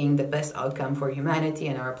creating the best outcome for humanity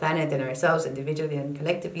and our planet and ourselves individually and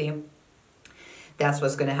collectively, that's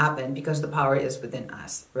what's going to happen, because the power is within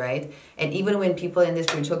us, right? And even when people in the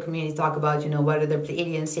spiritual community talk about, you know, what are the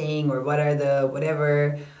Pleiadians saying, or what are the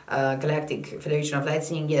whatever Galactic Federation of Light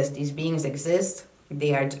saying, yes, these beings exist.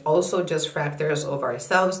 They are also just fractals of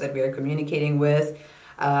ourselves that we are communicating with,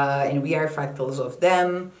 and we are fractals of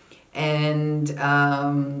them. And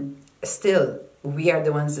still, we are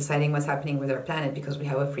the ones deciding what's happening with our planet, because we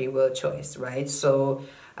have a free will choice, right? So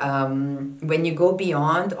when you go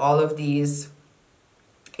beyond all of these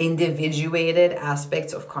individuated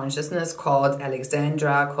aspects of consciousness, called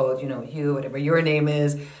Alexandra, called, you know, you, whatever your name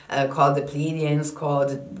is, called the Pleiadians,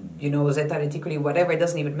 called, you know, Zeta Reticuli, whatever, it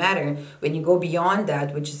doesn't even matter. When you go beyond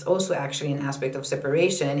that, which is also actually an aspect of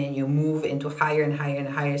separation, and you move into higher and higher and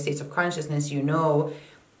higher states of consciousness, you know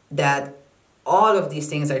that all of these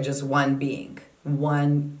things are just one being,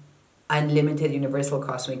 one unlimited universal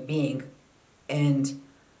cosmic being, and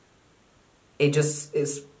it just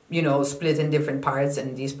is, you know, split in different parts,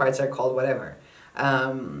 and these parts are called whatever.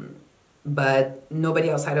 But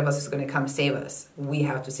nobody outside of us is going to come save us. We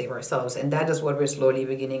have to save ourselves, and that is what we're slowly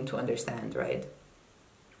beginning to understand, right?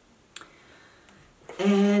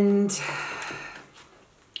 And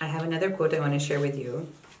I have another quote I want to share with you.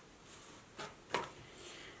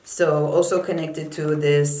 So also connected to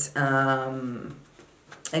this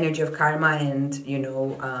energy of karma, and, you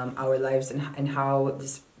know, our lives, and how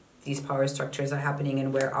these power structures are happening,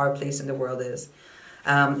 and where our place in the world is.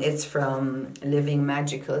 It's from Living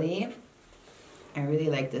Magically. I really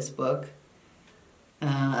like this book.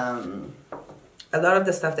 A lot of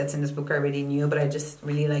the stuff that's in this book I already knew, but I just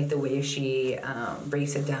really like the way she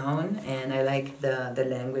breaks it down, and I like the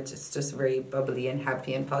language. It's just very bubbly and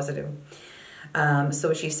happy and positive.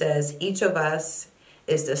 So she says, each of us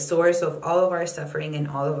is the source of all of our suffering and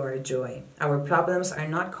all of our joy. Our problems are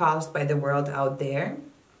not caused by the world out there,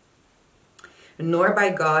 nor by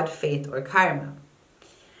God, fate, or karma,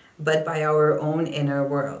 but by our own inner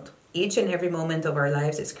world. Each and every moment of our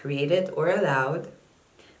lives is created or allowed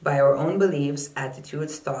by our own beliefs,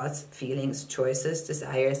 attitudes, thoughts, feelings, choices,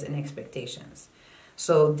 desires, and expectations.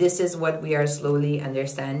 So this is what we are slowly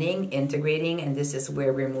understanding, integrating, and this is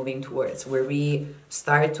where we're moving towards, where we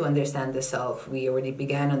start to understand the self. We already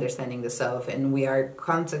began understanding the self, and we are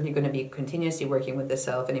constantly going to be continuously working with the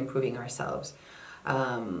self and improving ourselves.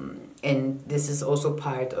 And this is also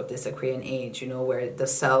part of this Aquarian age, you know, where the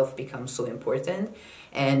self becomes so important,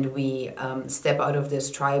 and we step out of this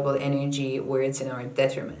tribal energy where it's in our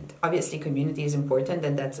detriment. Obviously, community is important,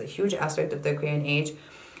 and that's a huge aspect of the Aquarian age,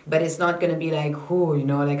 but it's not going to be like, oh, you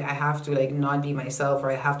know, like I have to like not be myself,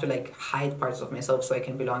 or I have to like hide parts of myself so I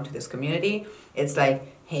can belong to this community. It's like,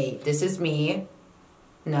 hey, this is me.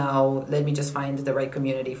 Now let me just find the right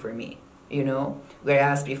community for me. You know,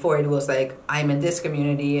 whereas before it was like, I'm in this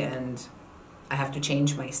community and I have to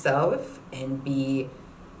change myself and be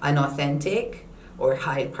unauthentic or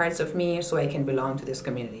hide parts of me so I can belong to this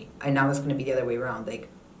community. And now it's going to be the other way around. Like,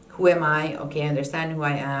 who am I? Okay, I understand who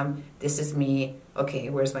I am. This is me. Okay,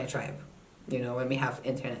 where's my tribe? You know, when we have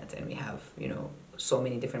internet and we have, you know, so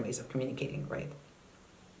many different ways of communicating, right?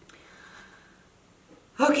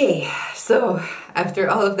 Okay, so after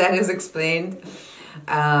all of that is explained,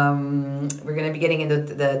 we're going to be getting into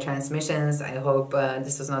the transmissions. I hope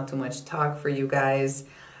this was not too much talk for you guys.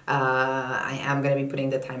 I am going to be putting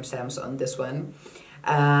the timestamps on this one.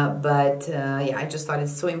 Yeah, I just thought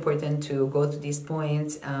it's so important to go to these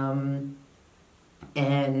points,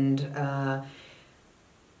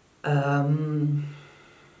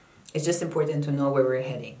 it's just important to know where we're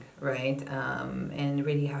heading, right? And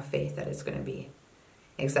really have faith that it's going to be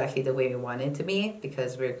exactly the way we want it to be,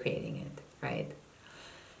 because we're creating it, right?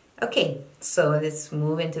 Okay, so let's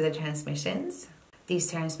move into the transmissions.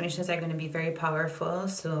 These transmissions are going to be very powerful,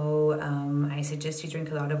 so I suggest you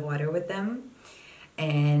drink a lot of water with them.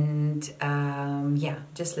 And yeah,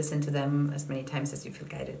 just listen to them as many times as you feel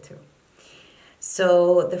guided to.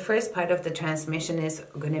 So the first part of the transmission is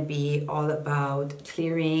going to be all about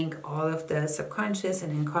clearing all of the subconscious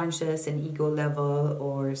and unconscious and ego level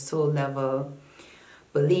or soul level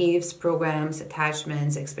beliefs, programs,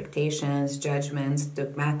 attachments, expectations, judgments,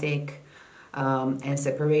 dogmatic and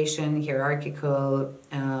separation, hierarchical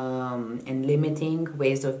and limiting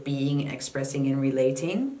ways of being, expressing, and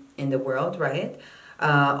relating in the world, right?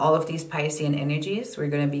 All of these Piscean energies, we're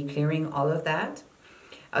going to be clearing all of that,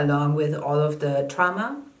 along with all of the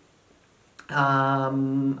trauma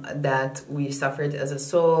that we suffered as a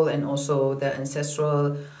soul, and also the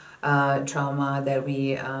ancestral trauma that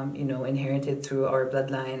we inherited through our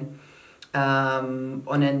bloodline,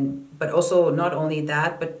 but also not only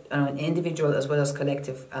that, but on an individual as well as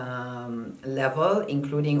collective level,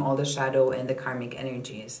 including all the shadow and the karmic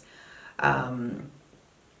energies.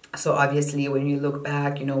 So obviously, when you look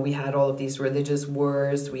back, you know, we had all of these religious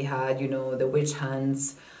wars, we had, you know, the witch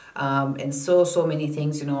hunts, and so many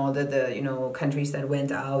things, you know, all the you know, countries that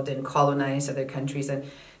went out and colonized other countries, and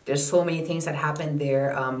there's so many things that happened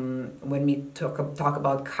there when we talk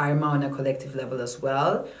about karma on a collective level as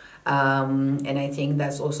well. And I think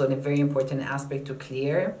that's also a very important aspect to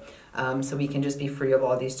clear, so we can just be free of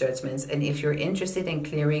all these judgments. And if you're interested in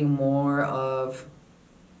clearing more of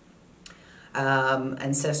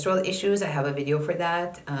ancestral issues, I have a video for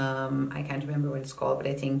that. I can't remember what it's called, but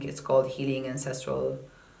I think it's called Healing Ancestral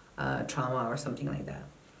Trauma or something like that.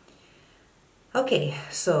 Okay,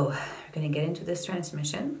 so we're going to get into this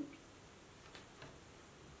transmission.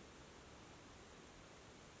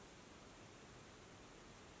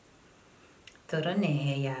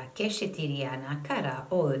 Toroneheya keshitiriana kara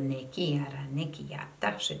o nekiara nekia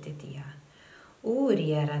tashetitia.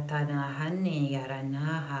 Uriara tana hane yara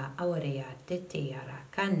naha aurea tetiara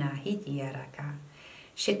kana hitiaraka.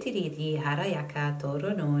 Shetiriti harayaka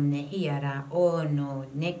torono nehiara ono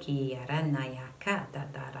nekiara nayaka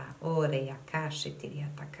tatara oreaka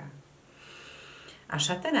shitiriataka.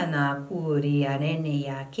 Ashatarana puri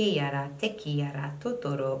areneya keyara tekiara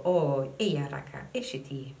totoro o eyaraka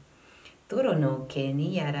eshiti. Torono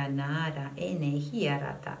keniyara nara ene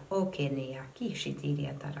hiarata o keneya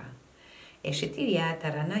kishitiriatara.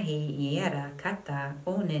 Eshitiriatara nahi yara kata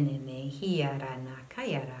onenene hiara na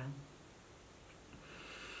kayara.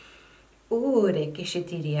 Ure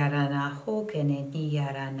kishitiriara na hokene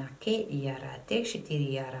niyara na ke yara te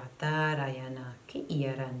shitiriara tarayana ke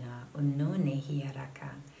yara na unone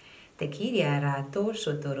hiaraka. Te kiriara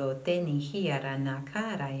toshotoro teni hiara na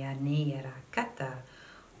karaya neyara kata.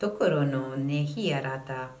 Tokoro no ne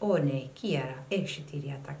hiarata o ne kiara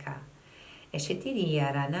eshitiriataka.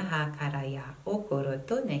 Eshitiriara naha karaya okoro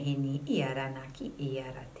tonehini iara na ki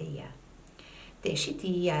iara teya. Te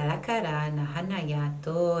shitiriara kara na hanaya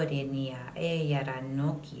torenia eyara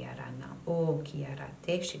no kiara na o kiara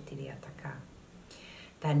te shitiriataka.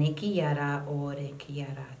 Tane kiara ore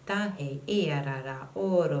kiara tahe iara ra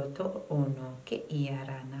oro to ono ke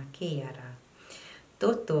iara na kiara.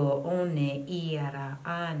 Toto one iara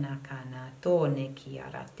anakana tone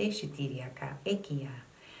kiara te shitiriaka ekia.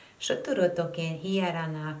 Shotoro token hiara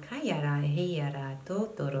na kayara hiara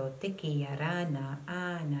totoro te kiara na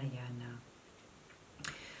anayana.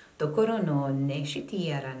 Tokoro no ne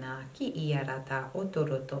shitiara na ki iara ta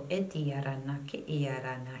otoroto etiara na ki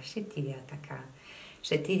iara na shitiriataka.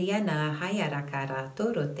 Shitiriana hayarakara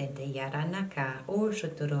toro tente yara naka o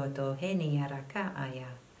shotoroto heniaraka aya.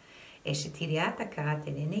 Eshitiriataka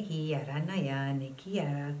tenene hiara naya ne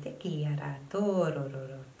kiara te kiara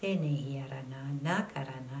torororo tene hiara na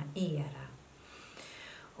nakarana iara.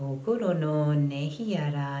 Ogoro no ne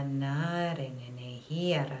hiara na renene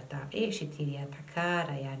hiara ta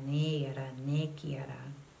eshitiriatakara ya ne yara ne kiara.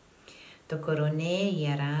 Tokoro ne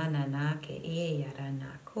yara na nake e yara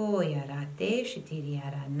na ko yara te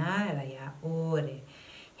eshitiriara nara ya ore.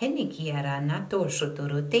 Hene kiara na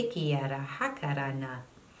toshotoro te kiara hakarana.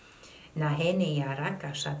 Na hene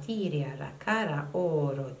yaraka shatiriara kara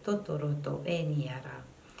oro totoroto eniara.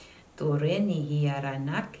 Toreni hiara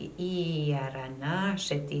naki iara na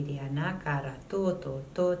shetiriana kara toto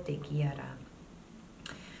tote kiara.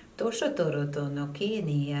 Toshotoroto no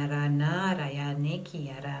kini yara nara ya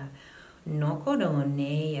nekiara. Nokoro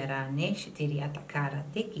ne yara ne shetiriata kara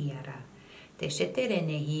te kiara. Te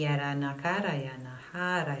sheterene hiara nakara ya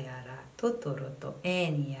nahara yara totoroto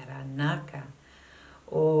eniara naka.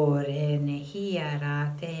 Ore ne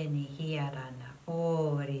hiara te ne hiara na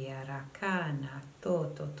oriara kana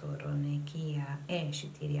toto toro ne kia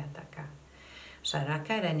eshitiriataka.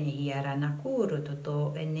 Sharakara ne hiara na kuro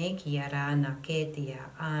toto ne kiara na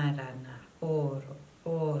ketia arana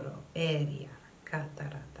oro eria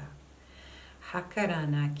katarata.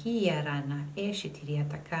 Hakarana kiara na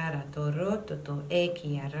eshitiriatakara toro toto e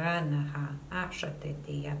kiara na ha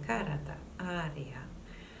ashatete yakarata aria.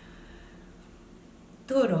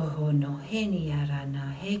 Toroho no heniara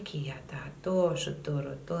na hekiata tosho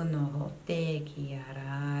toro tonoho te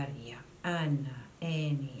kiara aria ana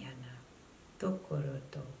eniana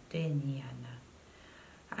tokoroto teniana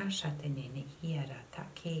ashatenene hiara ta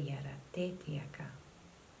keyara tetiaka.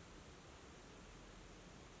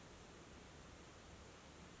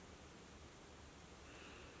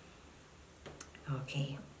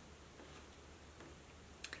 Okay.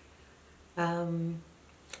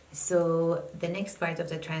 So the next part of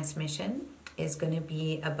the transmission is going to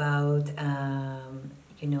be about,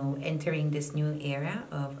 you know, entering this new era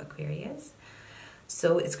of Aquarius.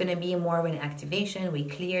 So it's going to be more of an activation. We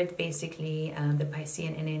cleared basically the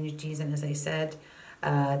Piscean energies, and as I said,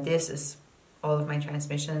 This is all of my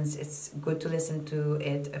transmissions. It's good to listen to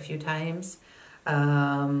it a few times.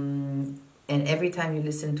 And every time you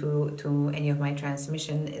listen to any of my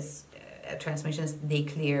transmissions, they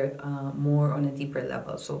clear more on a deeper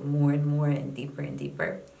level. So more and more and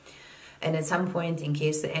deeper. And at some point, in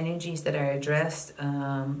case the energies that are addressed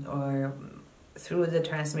or through the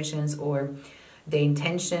transmissions or the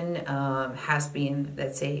intention has been,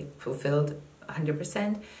 let's say, fulfilled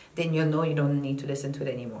 100%, then you'll know you don't need to listen to it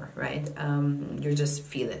anymore, right? You just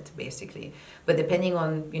feel it, basically. But depending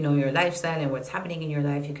on, you know, your lifestyle and what's happening in your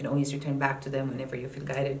life, you can always return back to them whenever you feel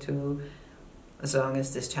guided to, as long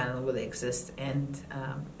as this channel will exist. And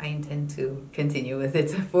I intend to continue with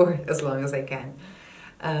it for as long as I can.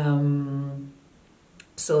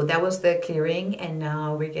 So that was the clearing, and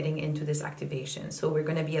now we're getting into this activation. So we're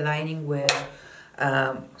going to be aligning with,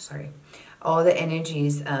 all the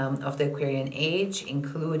energies of the Aquarian age,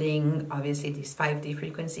 including obviously these 5D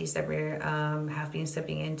frequencies that we have been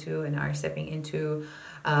stepping into and are stepping into,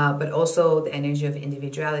 but also the energy of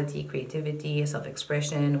individuality, creativity,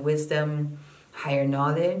 self-expression, wisdom, higher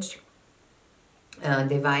knowledge,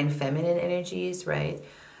 divine feminine energies, right?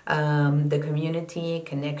 The community,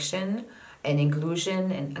 connection, and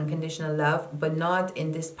inclusion and unconditional love, but not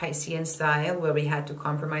in this Piscean style where we had to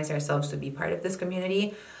compromise ourselves to be part of this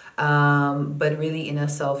community, but really in a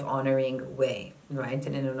self-honoring way, right?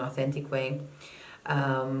 And in an authentic way.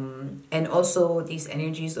 And also these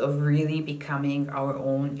energies of really becoming our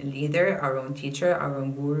own leader, our own teacher, our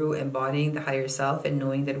own guru, embodying the higher self and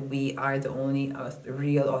knowing that we are the only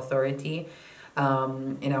real authority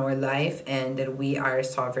in our life, and that we are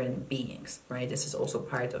sovereign beings, right? This is also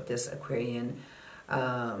part of this Aquarian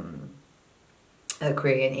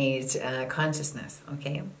age consciousness,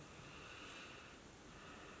 okay?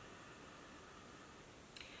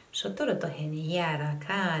 Shotoro to heni yara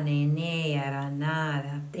kane ne yara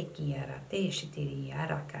nara teki yara te shitiri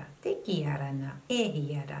yaraka teki yara na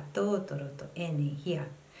ehi yara totoro to ene hia.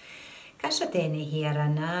 Kashatene hiara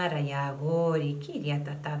nara ya gori kiria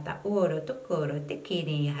tatata oro tokoro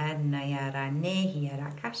tekiri harna yara ne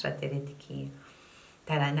hiara kashatere teki.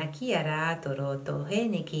 Tarana kiara toro to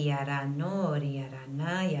hene kiara nori yara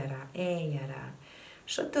na yara e yara.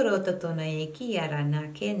 Shotoro to tona e kiara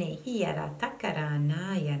na kene hiara takara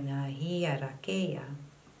na yana hiara keia.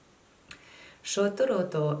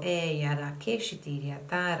 Shotoro to e yara keshitiria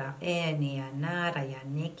tara e ne nara ya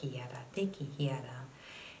neki yara teki hiara.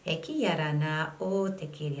 E kiara na o te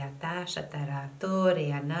kiriata shatara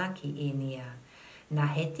tore anaki inia. Na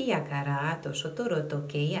hetia kara to shotoro to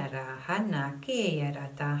keiara hana keiara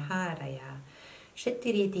ta haraya.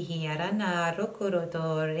 Shetiriti hiara na rokoro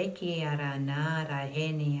to rekiara na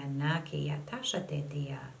rahenia naki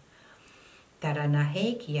atashatetia. Tarana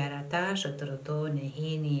he kiara ta shotoro to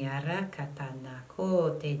nehini arakatana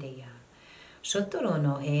ko tedea. Shotoro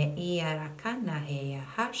no he iarakana he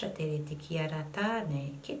hashatere tikiara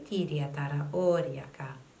tane ketiria tara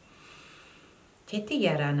oriaka.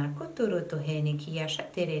 Ketiara na kotoro to he ni kia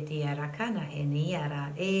shatere tiarakana he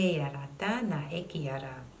niara eara tana he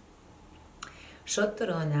kiara.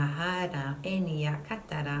 Shotoro na hara enia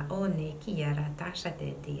katara one kiara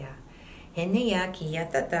tashatetia. He nia kia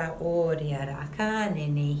tata oriara kane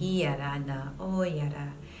ne hiara na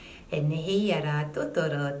oyara. E nehiara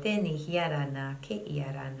totoro te nehiara na ke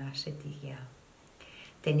iara na shetihia.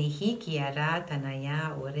 Te nehikiara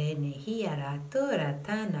tanaya ore nehiara tora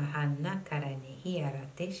tana hanakara nehiara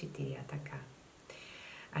te shitiriataka.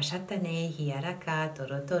 Ashata nehiara ka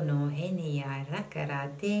torotono he nehiara kara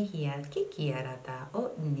te hia kikiara ta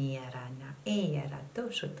o niara na eara to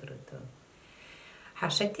shotoroto.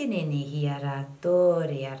 Hashatine ni hiara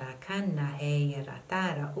toriara kana heiara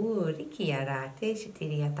tara urikiara te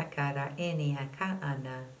shitiria takara enia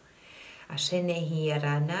kaana. Ashene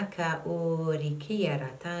hiara naka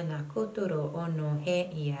urikiara tana kotoro ono he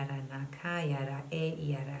iara nakayara e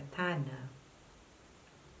iara tana.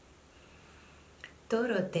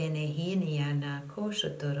 Toro tene hiniana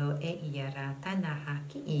koshotoro e iara tana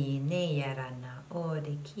haki I ne iara na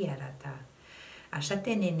orikiara ta.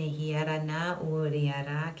 Ashatene nehiara na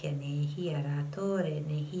uriara ke nehiara tore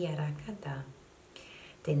nehiara kata.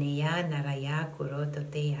 Teneya naraya kuroto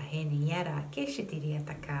te aheni yara keshitiria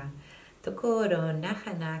taka. Tokoro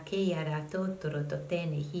nahana ke yara totoro to te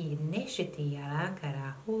nehi neshiti yara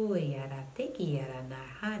kara huiara teki yara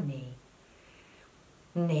nahane.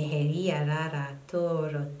 Neheria rara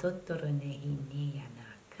toro totoro nehi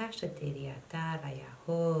neyana kashatiria taraya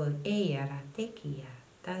ho eyara tekia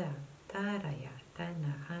tara taraya.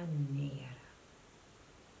 Tanahaneyara.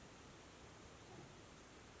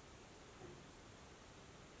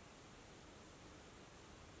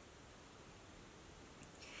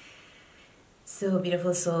 So,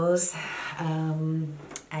 beautiful souls,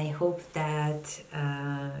 I hope that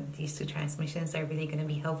these two transmissions are really going to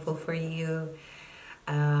be helpful for you.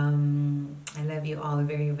 I love you all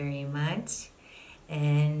very, very much.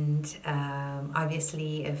 And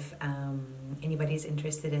obviously, if anybody's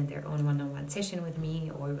interested in their own one-on-one session with me,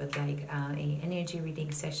 or would like a energy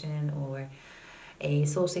reading session or a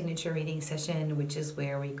soul signature reading session, which is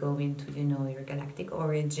where we go into, you know, your galactic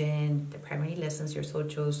origin, the primary lessons your soul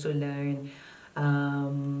chose to learn,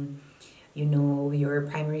 you know, your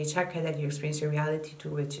primary chakra that you experience your reality to,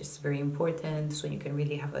 which is very important, so you can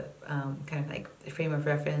really have a kind of like a frame of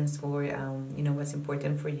reference for you know, what's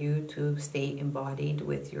important for you to stay embodied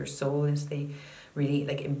with your soul and stay really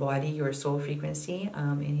like embody your soul frequency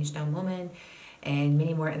in each now moment, and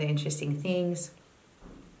many more other interesting things.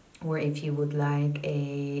 Or if you would like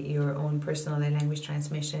your own personal language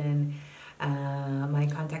transmission, my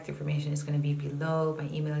contact information is going to be below. My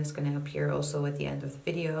email is going to appear also at the end of the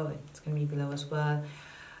video. It's going to be below as well.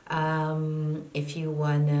 If you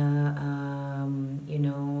want to, you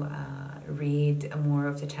know, read more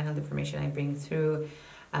of the channel information I bring through,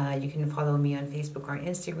 you can follow me on Facebook or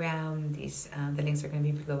Instagram. The links are going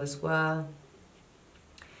to be below as well.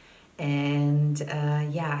 And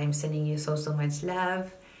yeah, I'm sending you so much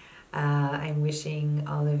love. I'm wishing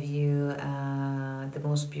all of you the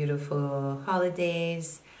most beautiful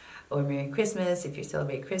holidays, or Merry Christmas if you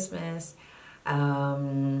celebrate Christmas.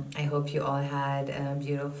 I hope you all had a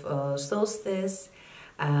beautiful solstice.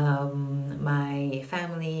 My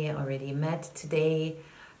family already met today,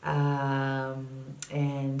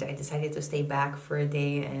 and I decided to stay back for a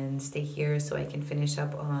day and stay here so I can finish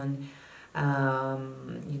up on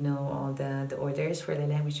you know, all the orders for the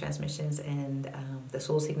language transmissions and the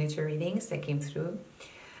soul signature readings that came through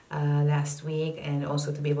last week, and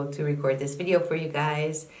also to be able to record this video for you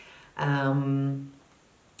guys.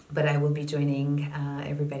 But I will be joining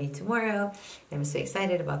everybody tomorrow. I'm so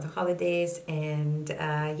excited about the holidays, and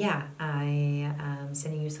yeah, I am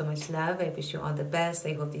sending you so much love. I wish you all the best.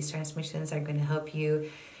 I hope these transmissions are going to help you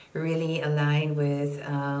really align with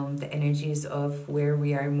the energies of where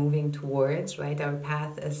we are moving towards, right? Our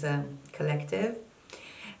path as a collective,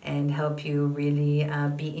 and help you really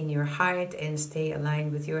be in your heart and stay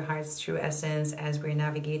aligned with your heart's true essence as we're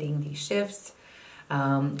navigating these shifts,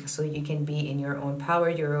 so you can be in your own power,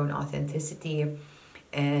 your own authenticity,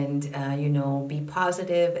 and you know, be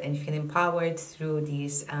positive and feel empowered through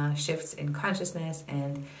these shifts in consciousness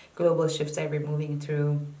and global shifts that we're moving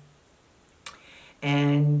through.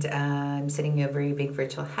 And I'm sending you a very big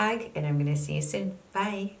virtual hug, and I'm going to see you soon.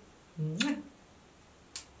 Bye. Mwah.